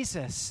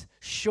Jesus,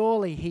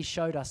 surely he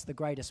showed us the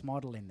greatest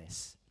model in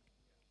this.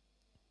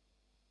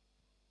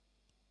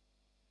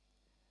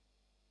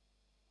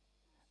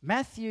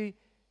 Matthew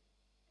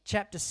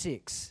chapter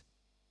 6.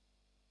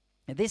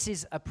 Now this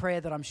is a prayer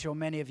that I'm sure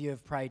many of you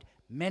have prayed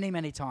many,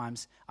 many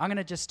times. I'm going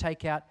to just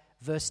take out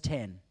verse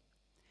 10.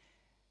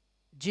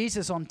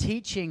 Jesus, on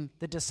teaching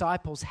the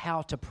disciples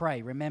how to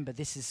pray, remember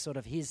this is sort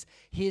of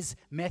his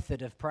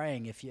method of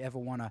praying if you ever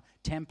want a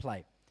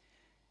template.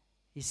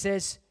 He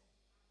says,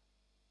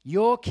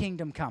 your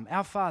kingdom come.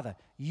 Our Father,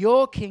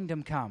 your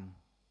kingdom come.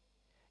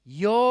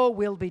 Your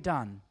will be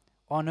done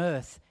on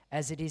earth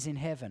as it is in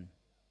heaven.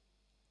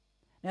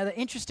 Now the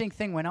interesting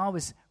thing when I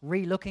was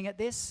re-looking at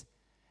this,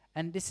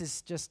 and this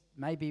is just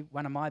maybe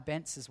one of my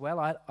bents as well,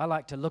 I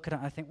like to look at it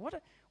and I think,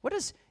 what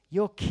does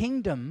your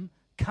kingdom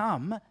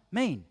come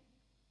mean?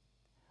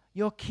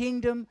 Your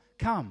kingdom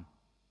come.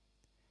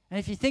 And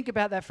if you think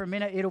about that for a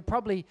minute, it'll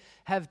probably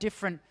have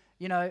different,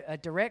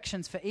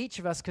 directions for each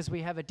of us because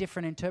we have a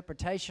different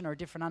interpretation or a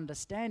different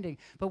understanding.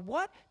 But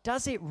what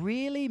does it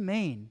really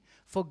mean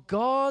for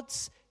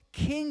God's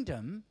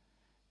kingdom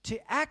to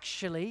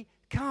actually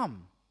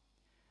come?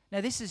 Now,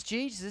 this is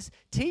Jesus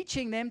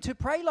teaching them to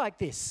pray like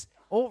this,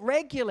 or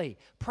regularly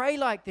pray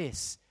like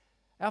this.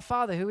 Our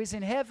Father who is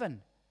in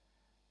heaven,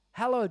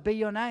 hallowed be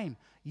your name.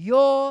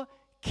 Your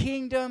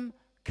kingdom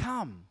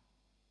come.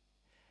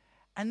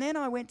 And then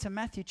I went to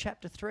Matthew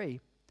chapter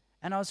 3,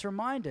 and I was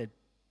reminded,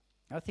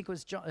 I think it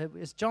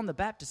was John the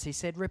Baptist, he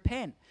said,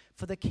 repent,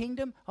 for the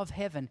kingdom of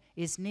heaven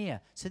is near.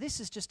 So this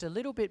is just a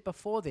little bit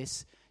before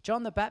this.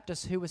 John the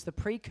Baptist, who was the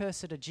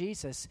precursor to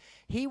Jesus,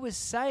 he was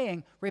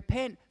saying,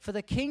 repent, for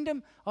the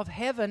kingdom of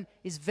heaven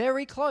is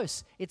very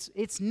close.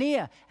 It's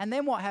near. And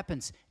then what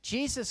happens?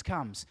 Jesus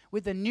comes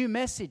with a new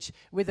message,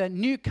 with a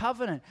new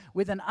covenant,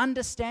 with an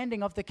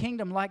understanding of the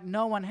kingdom like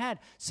no one had.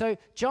 So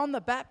John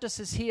the Baptist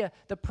is here,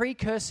 the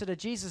precursor to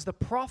Jesus, the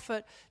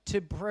prophet to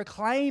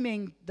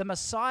proclaiming the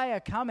Messiah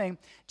coming.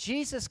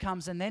 Jesus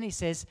comes and then he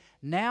says,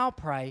 now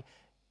pray,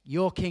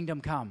 your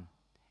kingdom come.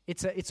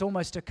 It's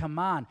almost a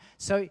command.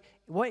 So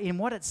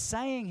what it's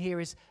saying here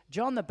is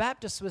John the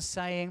Baptist was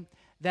saying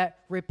that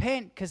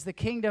repent because the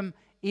kingdom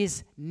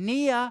is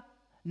near,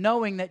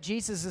 knowing that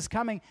Jesus is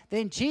coming.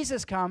 Then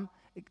Jesus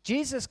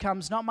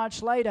comes not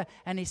much later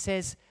and he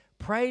says,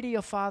 pray to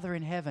your Father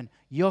in heaven,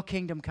 your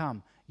kingdom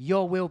come,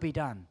 your will be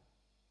done.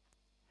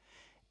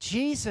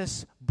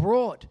 Jesus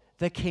brought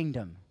the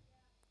kingdom.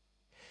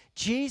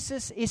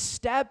 Jesus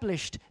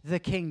established the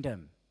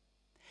kingdom.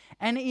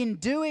 And in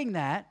doing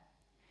that,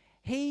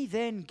 he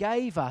then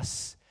gave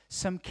us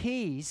some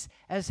keys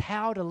as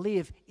how to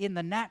live in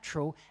the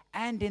natural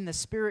and in the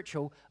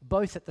spiritual,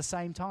 both at the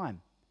same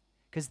time.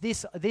 Because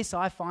this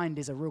I find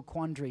is a real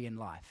quandary in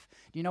life.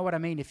 Do you know what I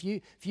mean? If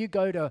you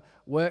go to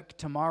work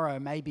tomorrow,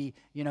 maybe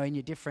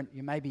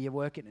maybe you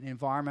work in an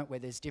environment where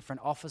there's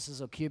different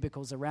offices or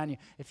cubicles around you.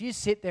 If you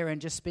sit there and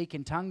just speak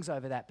in tongues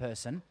over that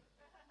person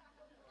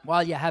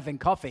while you're having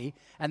coffee,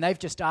 and they've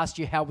just asked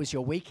you how was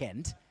your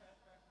weekend,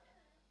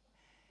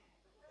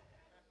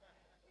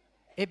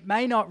 it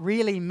may not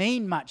really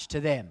mean much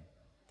to them.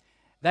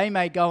 They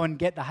may go and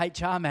get the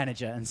HR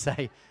manager and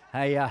say,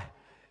 hey,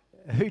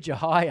 who'd you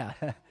hire?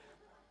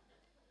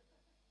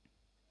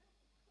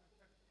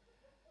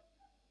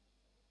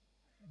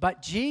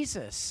 But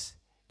Jesus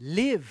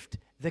lived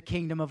the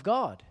kingdom of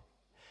God.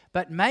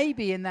 But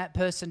maybe in that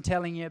person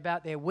telling you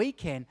about their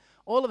weekend,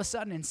 all of a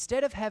sudden,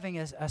 instead of having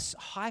a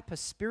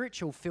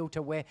hyper-spiritual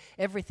filter where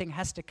everything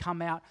has to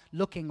come out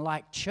looking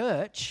like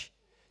church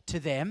to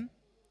them,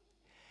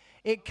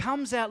 it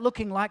comes out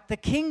looking like the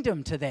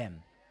kingdom to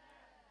them.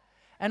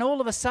 And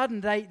all of a sudden,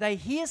 they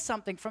hear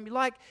something from you,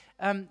 like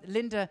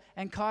Linda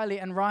and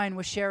Kylie and Ryan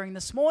were sharing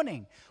this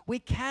morning. We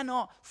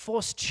cannot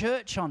force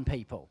church on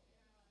people.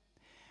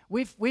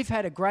 We've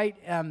had a great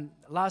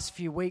last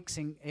few weeks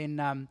with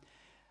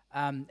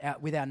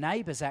our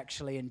neighbours,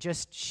 actually, and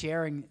just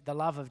sharing the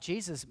love of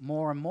Jesus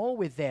more and more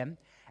with them.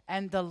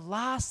 And the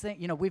last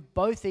thing, we've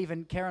both,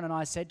 even Karen and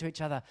I, said to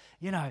each other,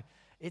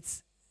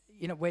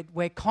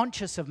 we're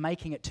conscious of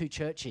making it too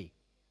churchy.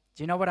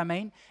 Do you know what I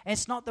mean? And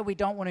it's not that we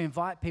don't want to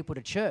invite people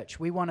to church.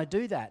 We want to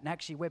do that. And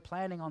actually, we're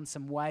planning on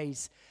some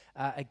ways,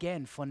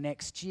 again, for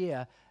next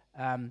year.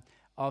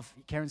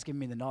 Karen's giving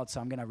me the nod, so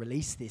I'm going to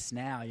release this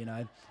now,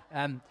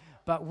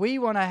 But we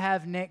want to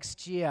have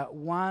next year,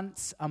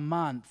 once a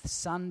month,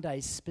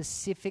 Sundays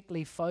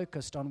specifically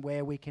focused on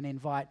where we can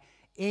invite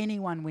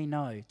anyone we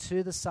know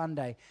to the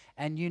Sunday,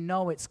 and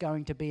it's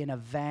going to be an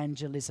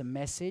evangelism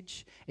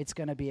message. It's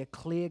going to be a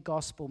clear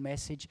gospel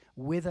message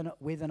with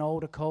an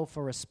altar call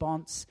for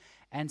response.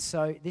 And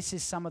so this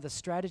is some of the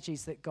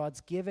strategies that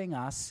God's giving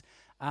us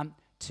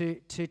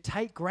to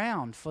take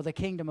ground for the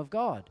kingdom of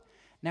God.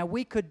 Now,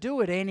 we could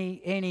do it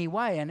any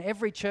way, and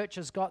every church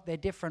has got their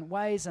different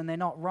ways, and they're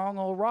not wrong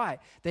or right.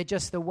 They're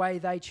just the way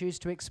they choose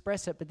to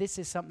express it. But this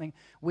is something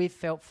we've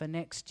felt for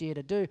next year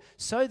to do,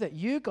 so that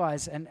you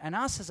guys and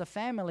us as a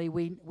family,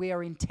 we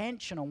are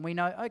intentional. We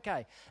know,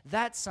 okay,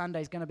 that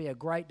Sunday is going to be a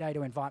great day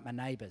to invite my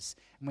neighbors.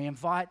 And we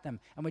invite them,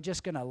 and we're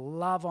just going to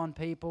love on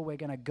people. We're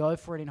going to go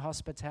for it in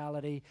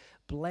hospitality,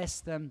 bless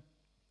them,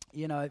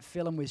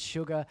 fill them with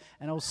sugar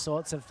and all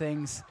sorts of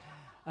things.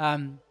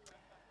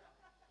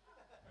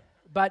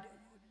 But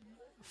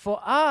for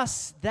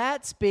us,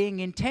 that's being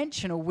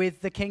intentional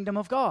with the kingdom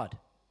of God.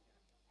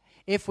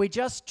 If we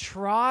just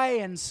try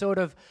and sort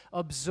of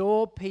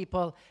absorb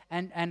people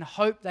and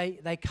hope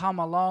they come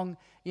along,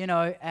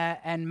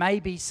 and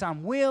maybe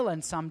some will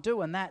and some do,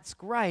 and that's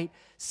great,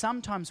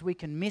 sometimes we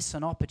can miss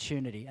an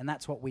opportunity, and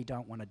that's what we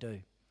don't want to do.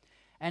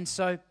 And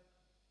so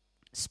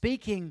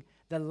speaking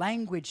the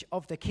language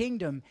of the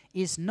kingdom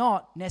is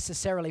not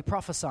necessarily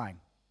prophesying.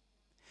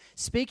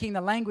 Speaking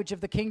the language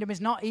of the kingdom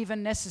is not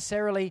even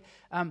necessarily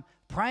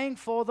praying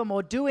for them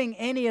or doing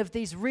any of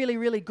these really,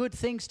 really good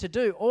things to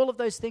do. All of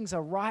those things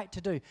are right to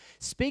do.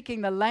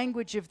 Speaking the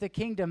language of the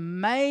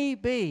kingdom may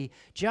be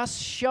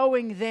just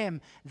showing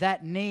them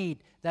that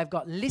need they've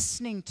got,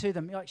 listening to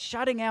them, like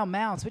shutting our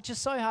mouths, which is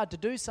so hard to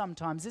do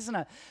sometimes, isn't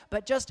it?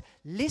 But just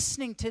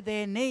listening to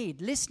their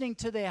need, listening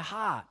to their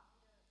heart.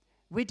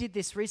 We did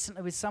this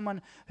recently with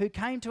someone who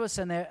came to us,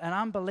 and they're an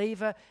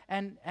unbeliever,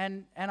 and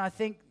I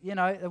think,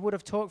 they would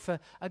have talked for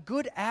a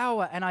good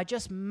hour, and I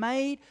just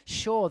made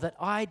sure that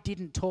I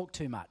didn't talk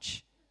too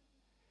much.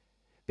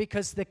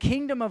 Because the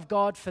kingdom of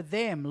God for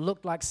them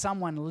looked like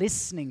someone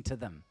listening to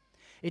them.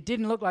 It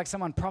didn't look like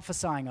someone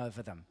prophesying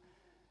over them,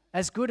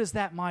 as good as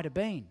that might have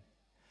been.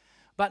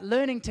 But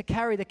learning to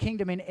carry the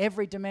kingdom in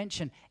every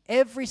dimension,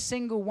 every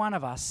single one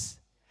of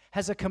us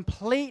has a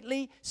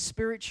completely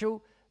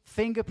spiritual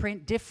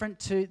fingerprint different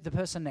to the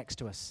person next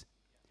to us.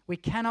 We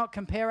cannot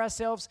compare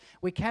ourselves.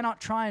 We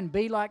cannot try and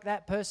be like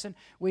that person.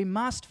 We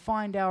must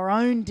find our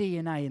own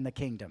DNA in the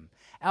kingdom,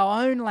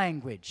 our own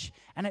language,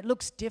 and it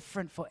looks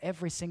different for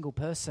every single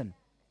person.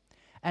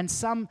 And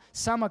some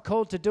are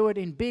called to do it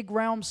in big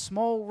realms,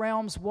 small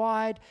realms,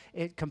 wide.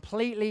 It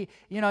completely,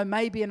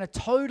 maybe in a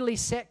totally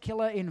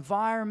secular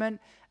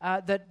environment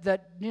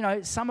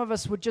that some of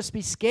us would just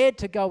be scared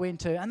to go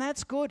into, and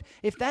that's good.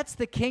 If that's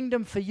the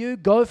kingdom for you,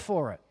 go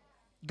for it.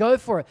 Go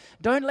for it.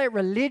 Don't let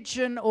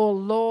religion or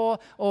law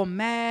or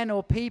man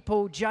or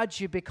people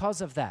judge you because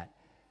of that.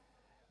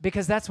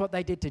 Because that's what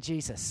they did to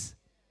Jesus.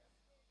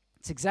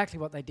 It's exactly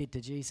what they did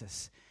to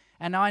Jesus.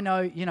 And I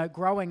know,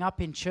 growing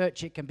up in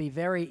church, it can be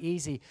very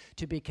easy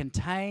to be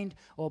contained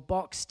or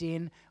boxed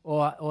in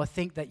or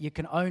think that you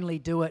can only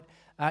do it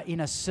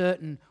in a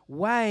certain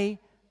way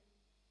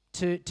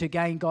to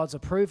gain God's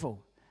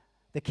approval.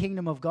 The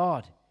kingdom of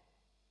God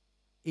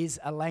is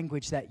a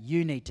language that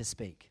you need to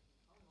speak.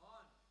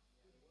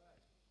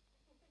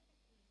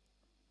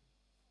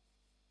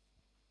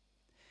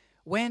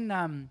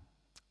 When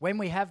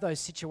we have those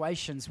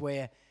situations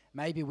where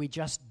maybe we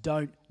just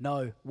don't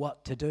know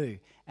what to do,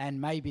 and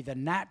maybe the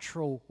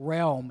natural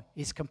realm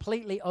is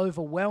completely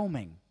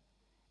overwhelming.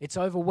 It's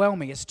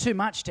overwhelming. It's too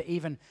much to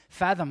even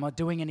fathom or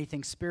doing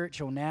anything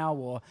spiritual now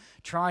or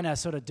trying to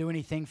sort of do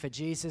anything for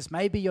Jesus.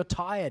 Maybe you're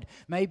tired.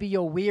 Maybe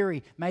you're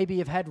weary. Maybe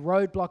you've had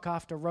roadblock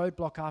after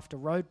roadblock after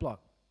roadblock.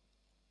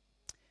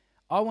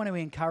 I want to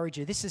encourage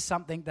you. This is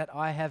something that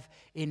I have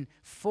in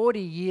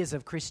 40 years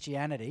of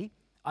Christianity.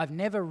 I've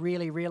never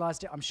really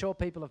realized it. I'm sure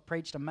people have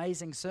preached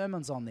amazing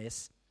sermons on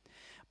this.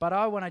 But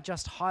I want to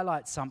just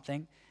highlight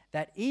something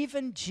that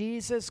even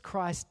Jesus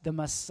Christ, the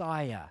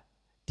Messiah,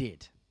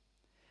 did.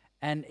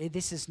 And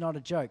this is not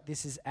a joke.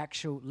 This is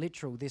actual,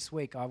 literal. This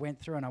week I went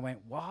through and I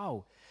went,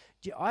 wow.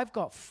 I've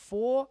got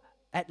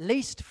at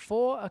least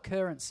four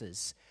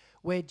occurrences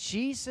where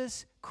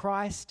Jesus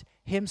Christ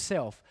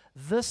himself,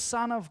 the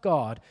Son of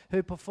God,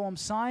 who performed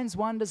signs,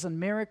 wonders, and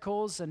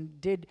miracles and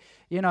did,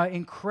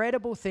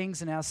 incredible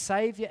things, and our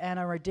Savior and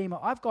our Redeemer.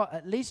 I've got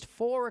at least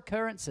four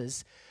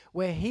occurrences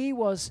where he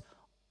was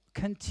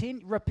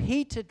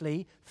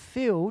repeatedly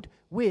filled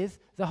with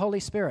the Holy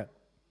Spirit.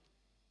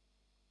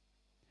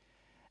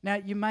 Now,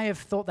 you may have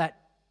thought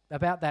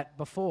about that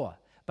before,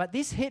 but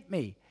this hit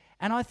me.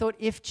 And I thought,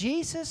 if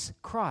Jesus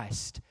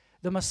Christ,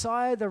 the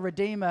Messiah, the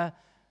Redeemer,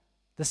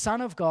 the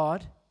Son of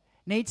God,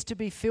 needs to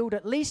be filled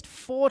at least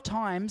 4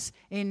 times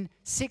in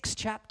 6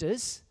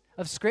 chapters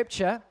of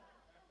Scripture,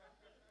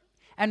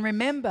 And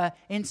remember,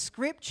 in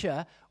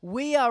Scripture,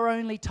 we are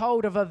only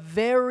told of a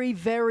very,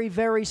 very,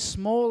 very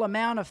small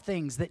amount of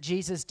things that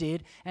Jesus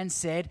did and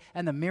said,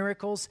 and the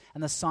miracles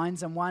and the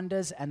signs and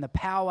wonders and the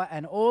power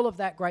and all of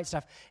that great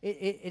stuff.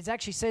 It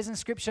actually says in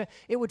Scripture,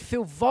 it would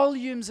fill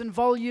volumes and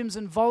volumes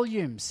and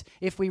volumes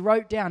if we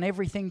wrote down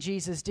everything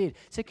Jesus did.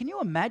 So can you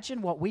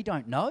imagine what we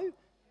don't know?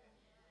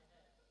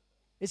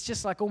 It's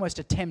just like almost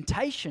a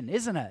temptation,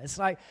 isn't it? It's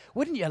like,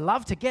 wouldn't you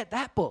love to get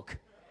that book?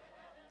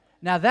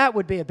 Now that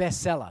would be a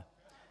bestseller.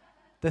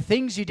 The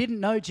things you didn't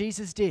know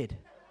Jesus did.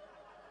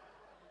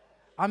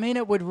 I mean,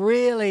 that would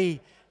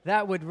really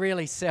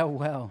sell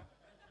well.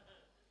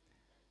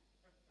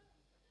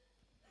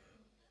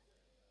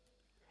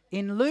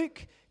 In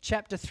Luke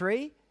chapter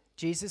 3,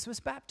 Jesus was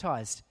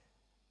baptized.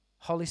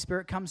 Holy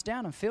Spirit comes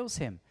down and fills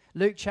him.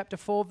 Luke chapter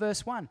 4,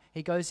 verse 1,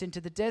 he goes into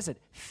the desert,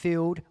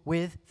 filled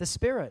with the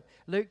Spirit.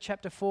 Luke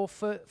chapter 4,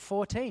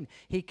 14,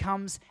 he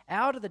comes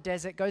out of the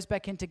desert, goes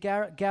back into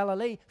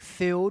Galilee,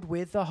 filled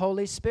with the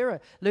Holy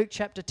Spirit. Luke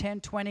chapter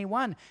 10,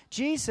 21,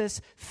 Jesus,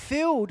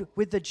 filled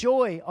with the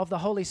joy of the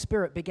Holy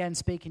Spirit, began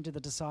speaking to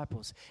the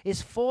disciples.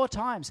 It's 4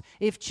 times.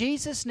 If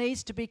Jesus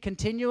needs to be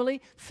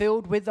continually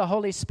filled with the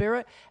Holy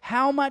Spirit,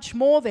 how much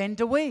more then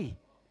do we?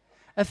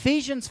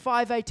 Ephesians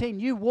 5:18,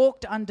 you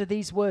walked under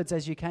these words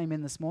as you came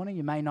in this morning.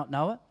 You may not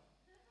know it,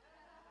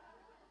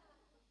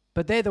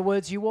 but they're the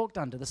words you walked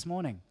under this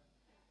morning.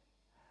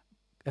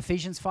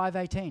 Ephesians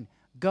 5:18,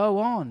 go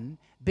on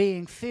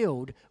being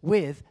filled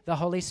with the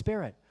Holy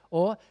Spirit,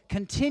 or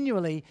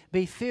continually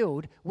be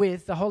filled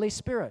with the Holy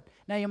Spirit.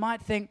 Now you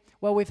might think,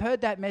 well, we've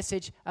heard that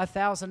message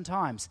 1,000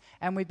 times,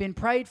 and we've been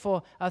prayed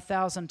for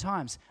 1,000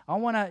 times. I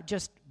want to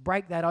just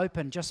break that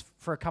open just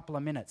for a couple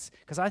of minutes,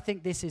 because I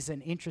think this is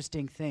an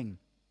interesting thing.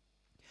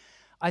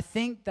 I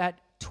think that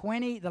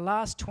the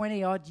last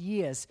 20 odd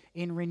years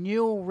in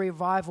renewal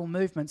revival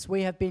movements,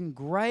 we have been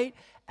great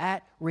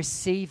at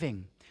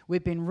receiving.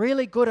 We've been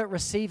really good at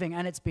receiving,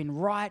 and it's been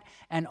right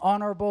and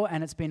honorable,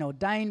 and it's been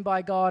ordained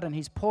by God, and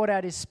He's poured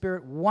out His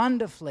Spirit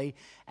wonderfully,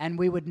 and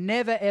we would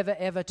never, ever,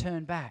 ever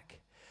turn back.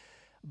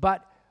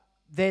 But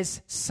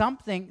there's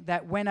something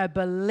that when a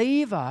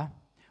believer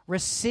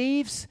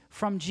receives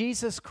from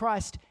Jesus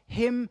Christ,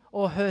 him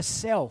or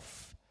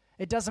herself,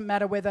 it doesn't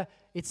matter whether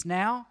it's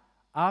now,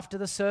 after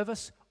the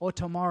service, or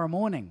tomorrow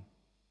morning,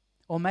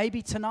 or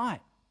maybe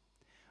tonight,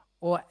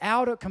 or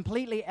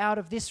completely out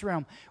of this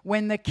realm.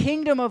 When the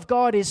kingdom of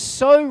God is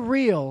so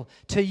real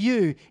to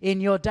you in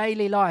your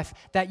daily life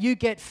that you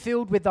get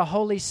filled with the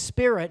Holy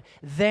Spirit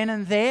then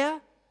and there,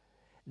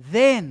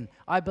 then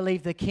I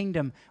believe the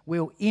kingdom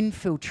will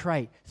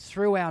infiltrate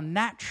through our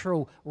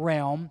natural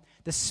realm.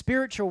 The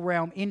spiritual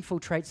realm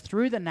infiltrates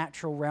through the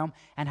natural realm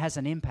and has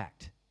an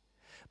impact.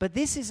 But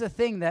this is a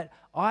thing that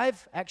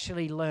I've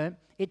actually learned.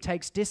 It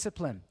takes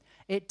discipline.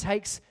 It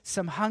takes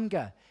some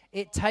hunger.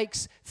 It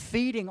takes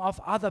feeding off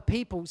other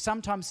people.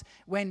 Sometimes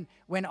when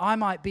I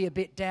might be a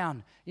bit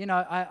down,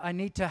 I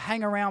need to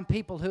hang around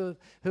people who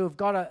have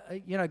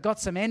got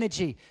some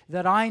energy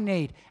that I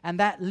need, and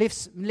that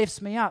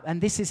lifts me up. And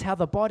this is how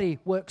the body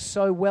works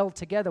so well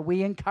together.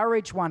 We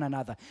encourage one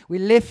another. We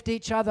lift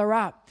each other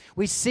up.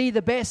 We see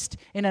the best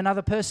in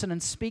another person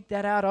and speak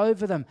that out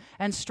over them.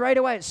 And straight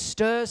away it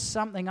stirs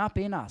something up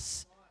in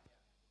us.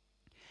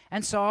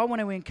 And so I want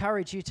to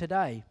encourage you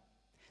today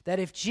that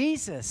if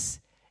Jesus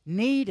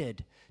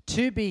needed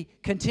to be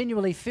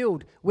continually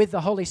filled with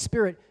the Holy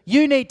Spirit,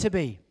 you need to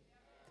be,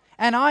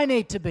 and I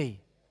need to be.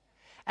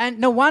 And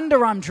no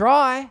wonder I'm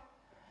dry.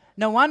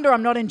 No wonder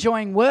I'm not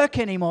enjoying work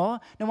anymore.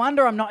 No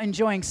wonder I'm not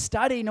enjoying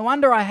study. No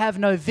wonder I have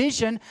no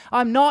vision.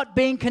 I'm not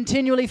being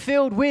continually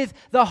filled with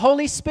the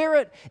Holy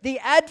Spirit, the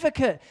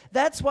advocate.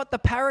 That's what the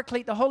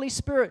paraclete, the Holy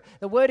Spirit,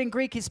 the word in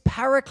Greek is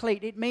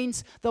paraclete. It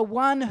means the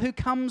one who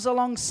comes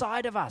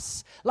alongside of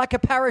us, like a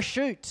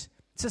parachute.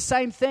 It's the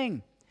same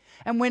thing.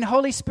 And when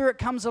Holy Spirit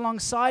comes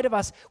alongside of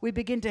us, we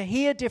begin to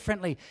hear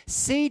differently,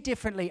 see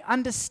differently,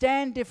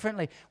 understand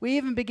differently. We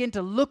even begin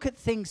to look at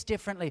things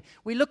differently.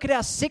 We look at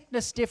our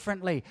sickness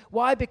differently.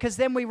 Why? Because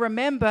then we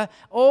remember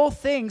all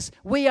things,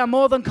 we are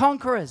more than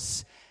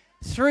conquerors.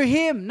 Through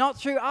Him, not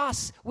through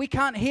us. We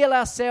can't heal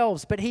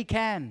ourselves, but He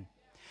can.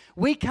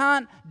 We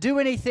can't do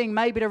anything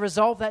maybe to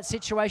resolve that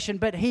situation,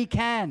 but He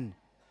can.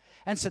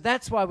 And so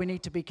that's why we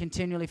need to be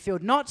continually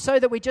filled. Not so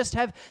that we just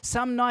have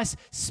some nice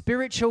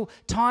spiritual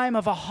time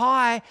of a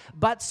high,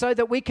 but so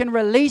that we can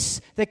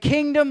release the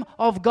kingdom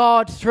of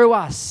God through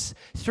us,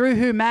 through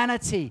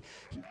humanity.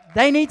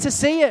 They need to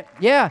see it.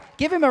 Yeah,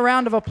 give Him a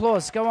round of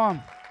applause. Go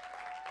on.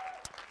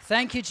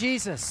 Thank you,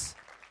 Jesus.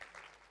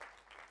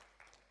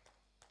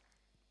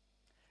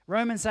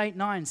 Romans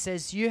 8:9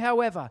 says, you,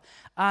 however,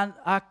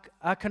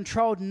 are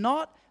controlled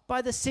not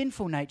by the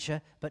sinful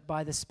nature, but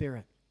by the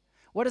Spirit.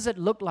 What does it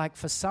look like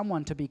for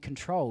someone to be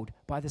controlled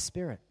by the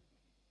Spirit?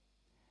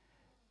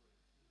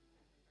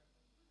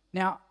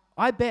 Now,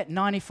 I bet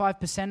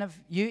 95% of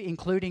you,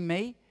 including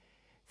me,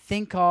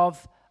 think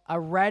of a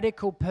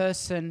radical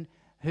person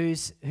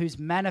who's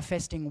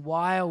manifesting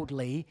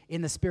wildly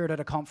in the Spirit at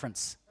a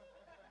conference.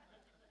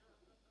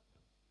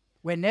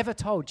 We're never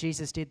told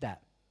Jesus did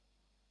that.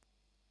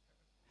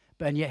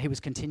 and yet he was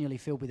continually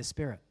filled with the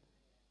Spirit.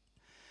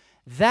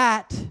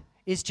 That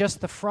is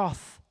just the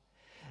froth.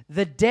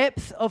 The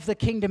depth of the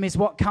kingdom is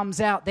what comes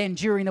out then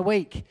during the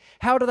week.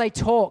 How do they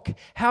talk?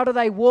 How do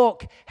they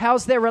walk?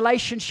 How's their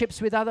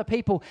relationships with other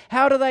people?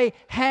 How do they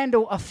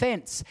handle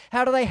offense?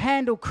 How do they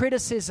handle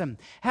criticism?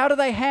 How do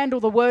they handle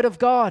the word of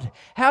God?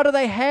 How do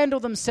they handle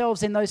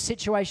themselves in those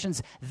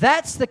situations?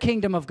 That's the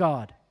kingdom of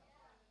God.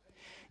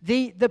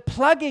 The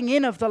plugging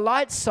in of the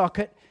light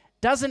socket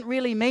doesn't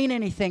really mean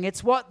anything.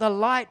 It's what the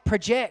light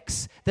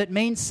projects that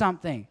means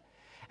something.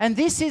 And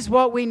this is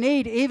what we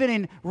need even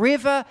in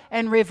river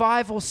and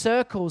revival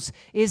circles,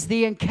 is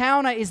the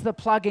encounter, is the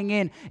plugging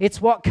in.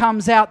 It's what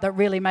comes out that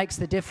really makes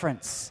the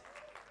difference.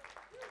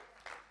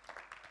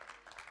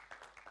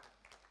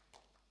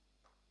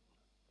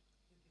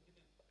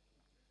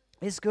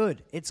 It's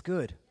good. It's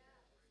good.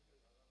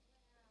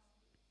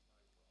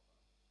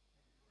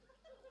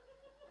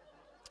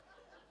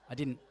 I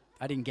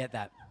didn't get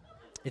that.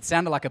 It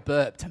sounded like a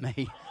burp to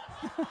me.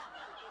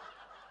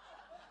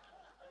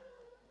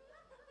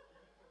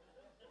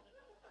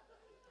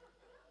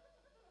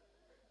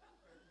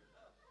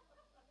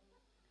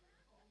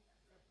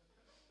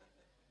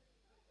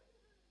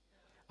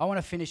 I want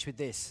to finish with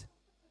this.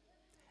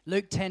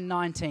 Luke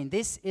 10:19.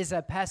 This is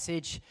a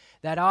passage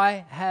that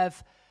I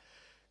have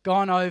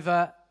gone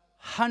over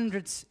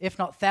hundreds, if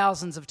not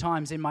thousands of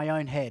times in my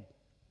own head.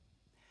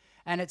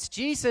 And it's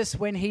Jesus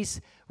when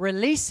he's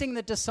releasing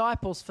the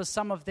disciples for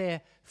some of their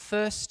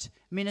first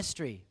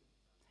ministry.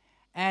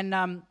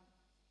 And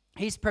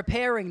he's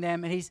preparing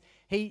them, and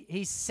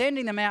he's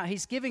sending them out.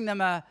 He's giving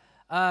them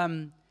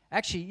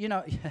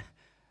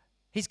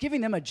he's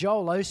giving them a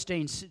Joel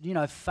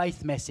Osteen,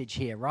 faith message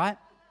here, right?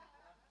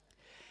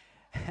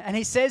 And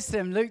he says to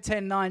them, Luke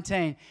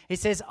 10:19, he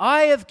says,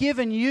 I have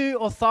given you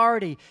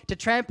authority to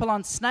trample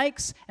on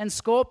snakes and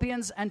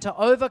scorpions and to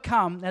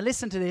overcome, now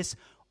listen to this,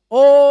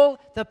 all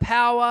the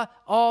power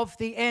of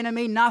the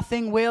enemy.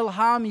 Nothing will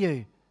harm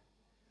you.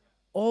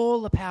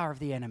 All the power of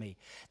the enemy.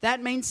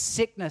 That means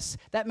sickness.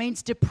 That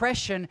means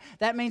depression.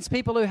 That means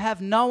people who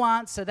have no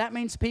answer. That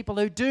means people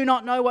who do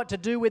not know what to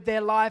do with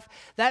their life.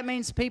 That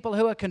means people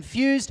who are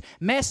confused,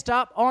 messed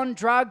up, on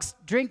drugs,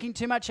 drinking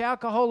too much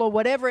alcohol, or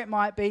whatever it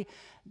might be.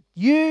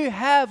 You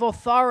have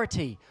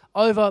authority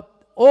over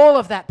all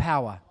of that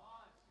power.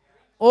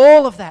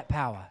 All of that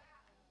power.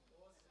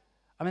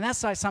 I mean,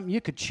 that's like something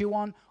you could chew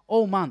on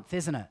all month,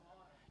 isn't it?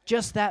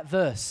 Just that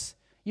verse.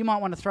 You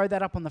might want to throw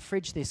that up on the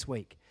fridge this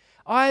week.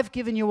 I have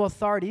given you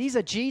authority. These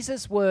are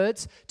Jesus'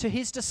 words to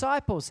his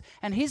disciples,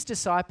 and his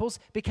disciples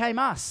became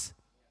us.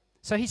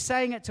 So he's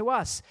saying it to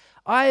us.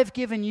 I have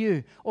given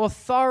you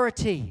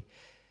authority.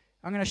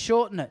 I'm going to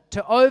shorten it.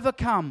 To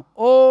overcome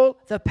all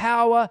the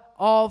power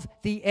of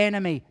the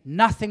enemy.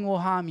 Nothing will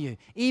harm you.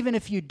 Even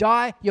if you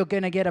die, you're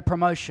going to get a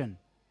promotion.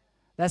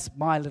 That's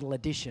my little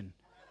addition.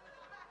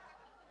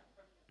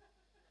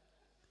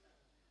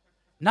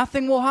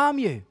 Nothing will harm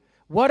you.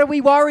 What are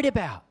we worried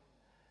about?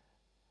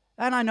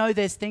 And I know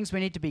there's things we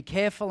need to be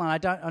careful,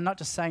 and I'm not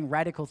just saying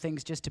radical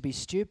things just to be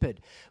stupid.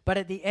 But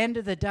at the end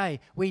of the day,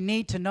 we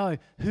need to know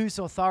whose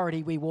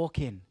authority we walk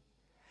in.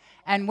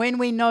 And when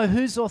we know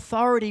whose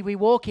authority we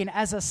walk in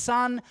as a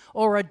son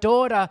or a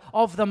daughter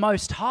of the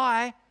Most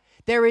High,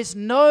 there is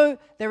no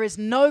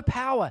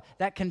power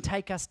that can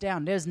take us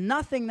down. There's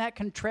nothing that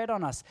can tread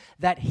on us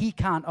that he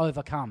can't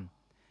overcome.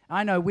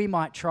 I know we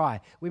might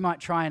try. We might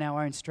try in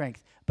our own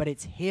strength, but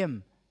it's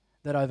him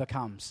that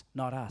overcomes,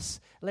 not us.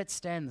 Let's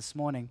stand this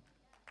morning.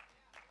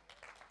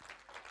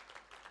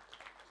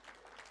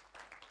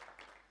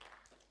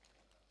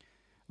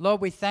 Lord,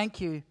 we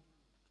thank you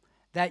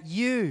that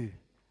you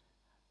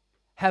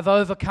have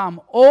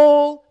overcome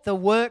all the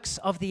works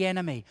of the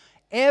enemy.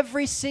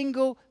 Every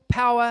single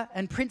power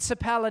and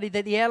principality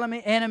that the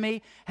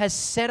enemy has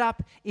set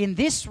up in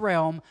this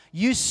realm,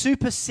 you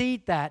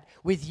supersede that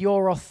with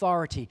your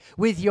authority,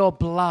 with your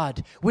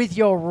blood, with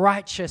your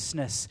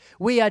righteousness.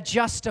 We are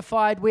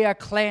justified, we are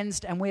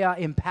cleansed, and we are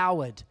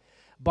empowered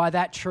by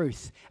that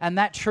truth, and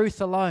that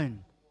truth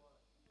alone.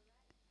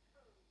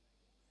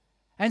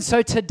 And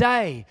so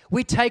today,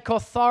 we take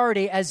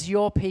authority as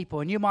your people,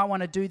 and you might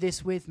want to do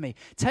this with me.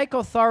 Take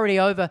authority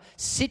over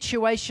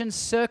situations,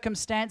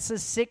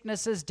 circumstances,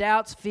 sicknesses,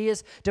 doubts,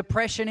 fears,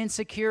 depression,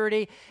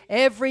 insecurity,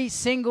 every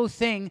single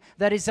thing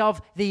that is of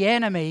the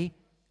enemy.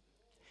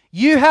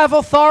 You have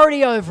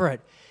authority over it.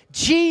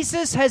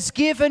 Jesus has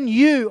given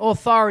you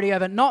authority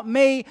over it. Not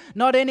me,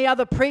 not any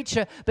other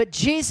preacher, but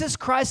Jesus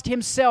Christ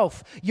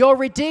himself, your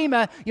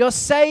Redeemer, your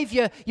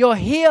Savior, your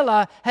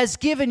Healer, has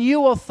given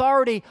you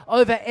authority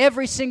over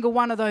every single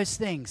one of those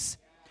things.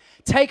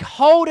 Take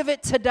hold of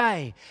it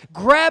today.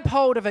 Grab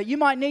hold of it. You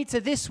might need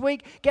to this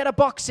week get a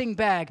boxing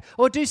bag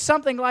or do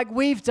something like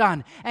we've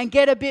done and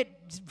get a bit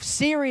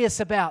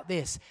serious about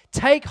this.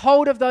 Take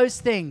hold of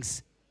those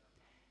things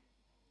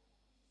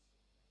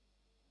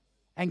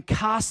and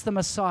cast them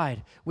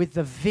aside with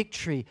the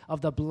victory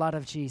of the blood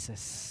of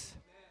Jesus.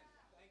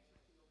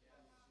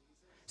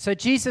 So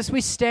Jesus, we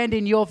stand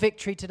in your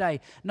victory today.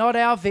 Not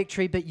our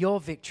victory, but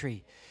your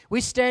victory. We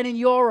stand in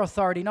your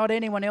authority, not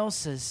anyone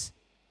else's.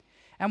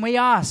 And we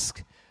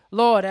ask,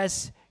 Lord,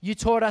 as you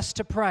taught us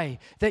to pray,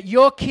 that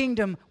your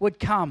kingdom would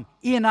come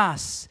in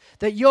us,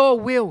 that your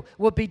will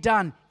would be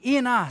done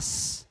in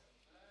us.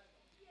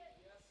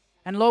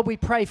 And Lord, we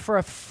pray for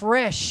a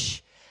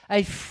fresh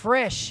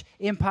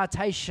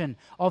impartation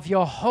of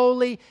your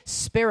Holy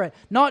Spirit,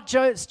 not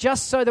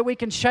just so that we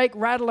can shake,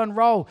 rattle, and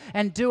roll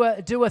and do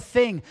a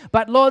thing,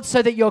 but Lord,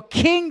 so that your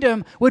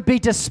kingdom would be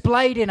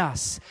displayed in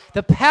us.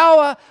 The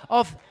power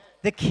of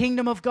the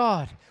kingdom of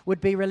God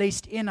would be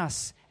released in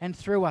us and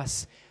through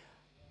us.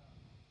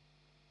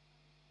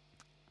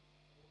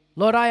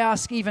 Lord, I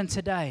ask even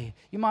today,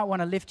 you might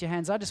want to lift your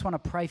hands. I just want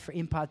to pray for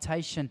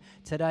impartation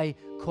today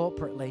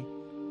corporately.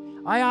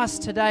 I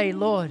ask today,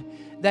 Lord,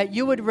 that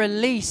you would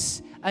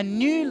release a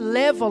new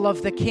level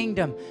of the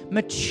kingdom,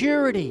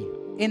 maturity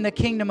in the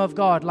kingdom of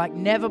God like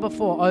never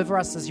before over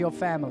us as your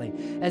family,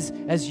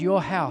 as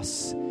your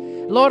house.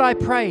 Lord, I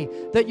pray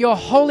that your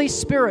Holy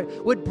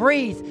Spirit would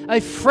breathe a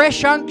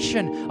fresh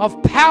unction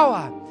of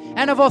power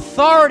and of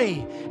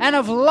authority and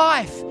of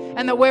life,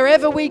 and that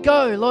wherever we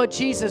go, Lord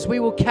Jesus, we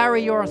will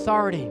carry your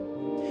authority.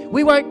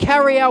 We won't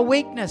carry our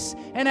weakness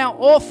and our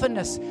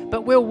orphanness,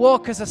 but we'll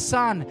walk as a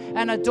son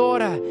and a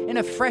daughter in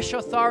a fresh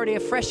authority, a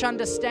fresh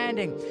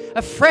understanding,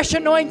 a fresh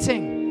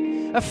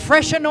anointing,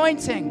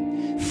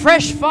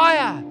 fresh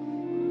fire,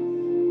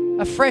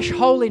 a fresh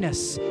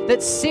holiness,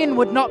 that sin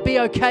would not be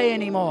okay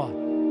anymore.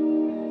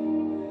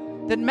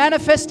 That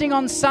manifesting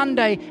on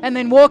Sunday and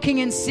then walking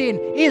in sin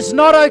is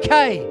not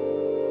okay.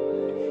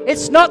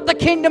 It's not the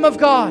kingdom of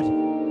God.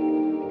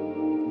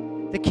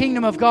 The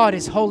kingdom of God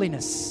is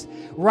holiness,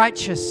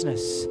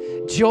 righteousness,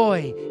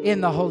 joy in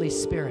the Holy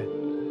Spirit.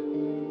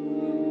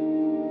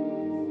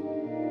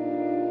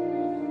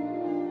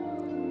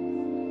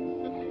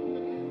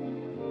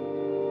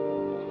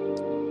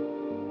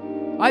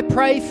 I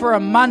pray for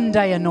a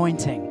Monday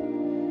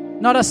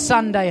anointing, not a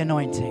Sunday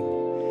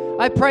anointing.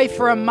 I pray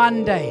for a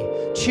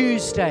Monday,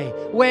 Tuesday,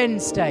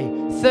 Wednesday,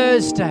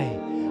 Thursday.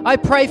 I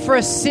pray for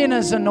a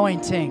sinner's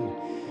anointing,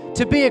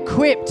 to be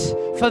equipped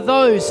for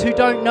those who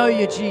don't know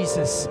you,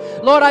 Jesus.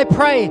 Lord, I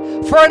pray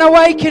for an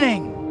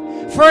awakening,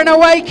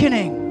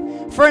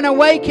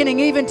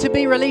 even to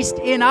be released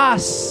in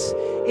us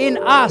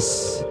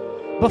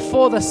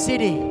before the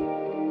city.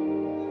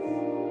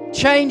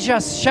 Change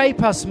us,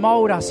 shape us,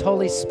 mold us,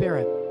 Holy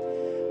Spirit.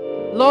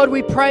 Lord,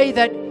 we pray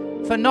that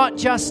for not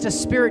just a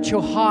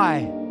spiritual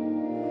high,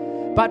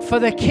 but for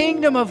the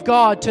kingdom of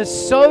God to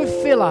so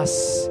fill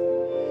us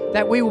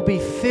that we will be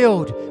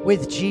filled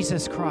with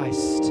Jesus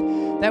Christ,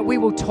 that we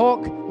will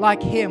talk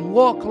like Him,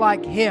 walk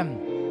like Him.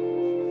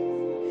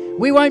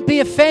 We won't be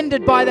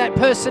offended by that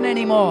person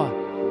anymore,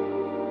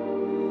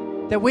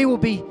 that we will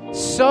be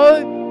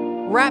so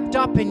wrapped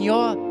up in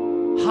your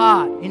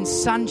heart, in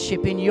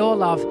sonship, in your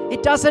love.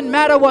 It doesn't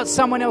matter what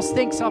someone else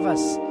thinks of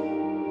us.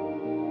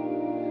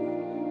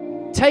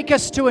 Take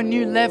us to a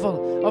new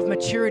level of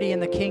maturity in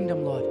the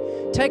kingdom, Lord.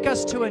 Take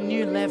us to a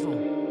new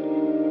level.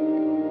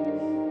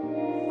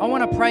 I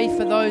want to pray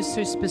for those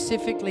who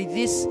specifically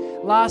this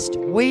last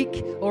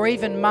week or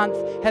even month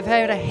have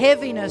had a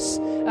heaviness,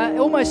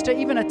 almost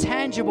even a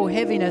tangible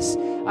heaviness.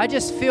 I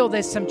just feel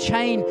there's some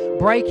chain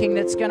breaking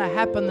that's going to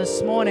happen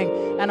this morning,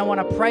 and I want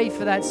to pray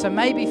for that. So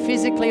maybe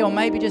physically or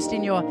maybe just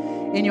in your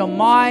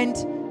mind,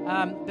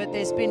 but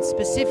there's been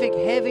specific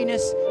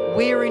heaviness,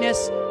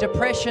 weariness,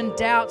 depression,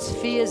 doubts,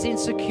 fears,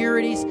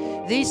 insecurities,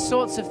 these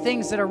sorts of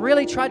things that have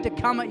really tried to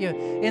come at you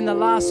in the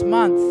last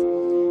month.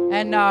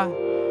 And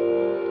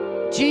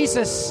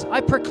Jesus, I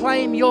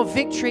proclaim your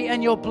victory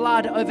and your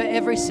blood over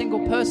every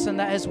single person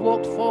that has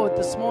walked forward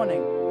this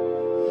morning.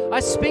 I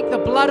speak the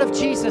blood of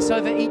Jesus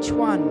over each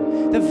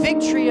one, the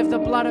victory of the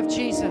blood of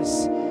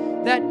Jesus,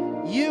 that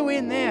you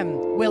in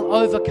them will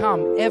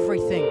overcome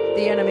everything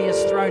the enemy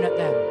has thrown at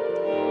them.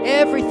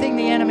 Everything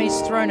the enemy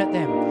has thrown at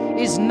them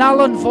is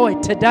null and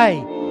void today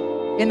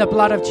in the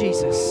blood of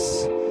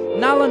Jesus.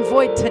 Null and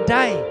void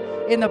today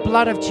in the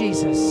blood of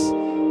Jesus.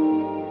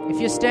 If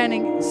you're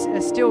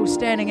still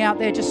standing out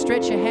there, just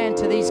stretch your hand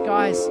to these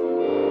guys.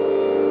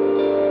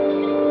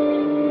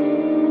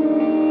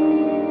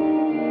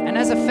 And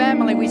as a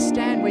family, we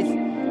stand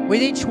with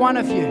each one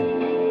of you.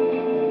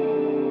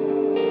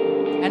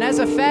 And as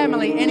a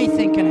family,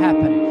 anything can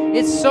happen.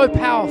 It's so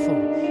powerful.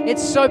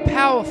 It's so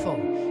powerful.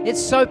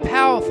 It's so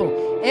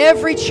powerful.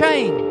 Every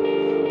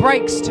chain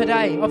breaks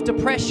today of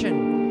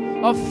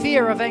depression, of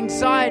fear, of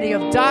anxiety,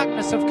 of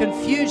darkness, of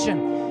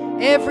confusion.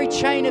 Every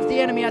chain of the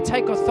enemy I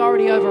take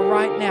authority over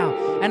right now.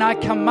 And I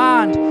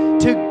command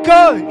to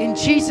go in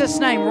Jesus'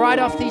 name right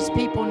off these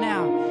people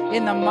now.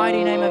 In the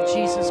mighty name of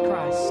Jesus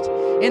Christ.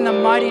 In the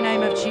mighty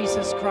name of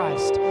Jesus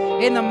Christ.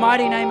 In the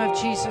mighty name of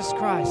Jesus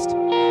Christ.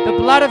 The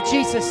blood of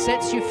Jesus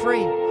sets you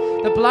free.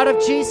 The blood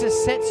of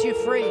Jesus sets you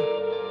free.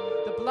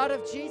 The blood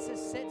of Jesus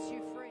sets you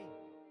free.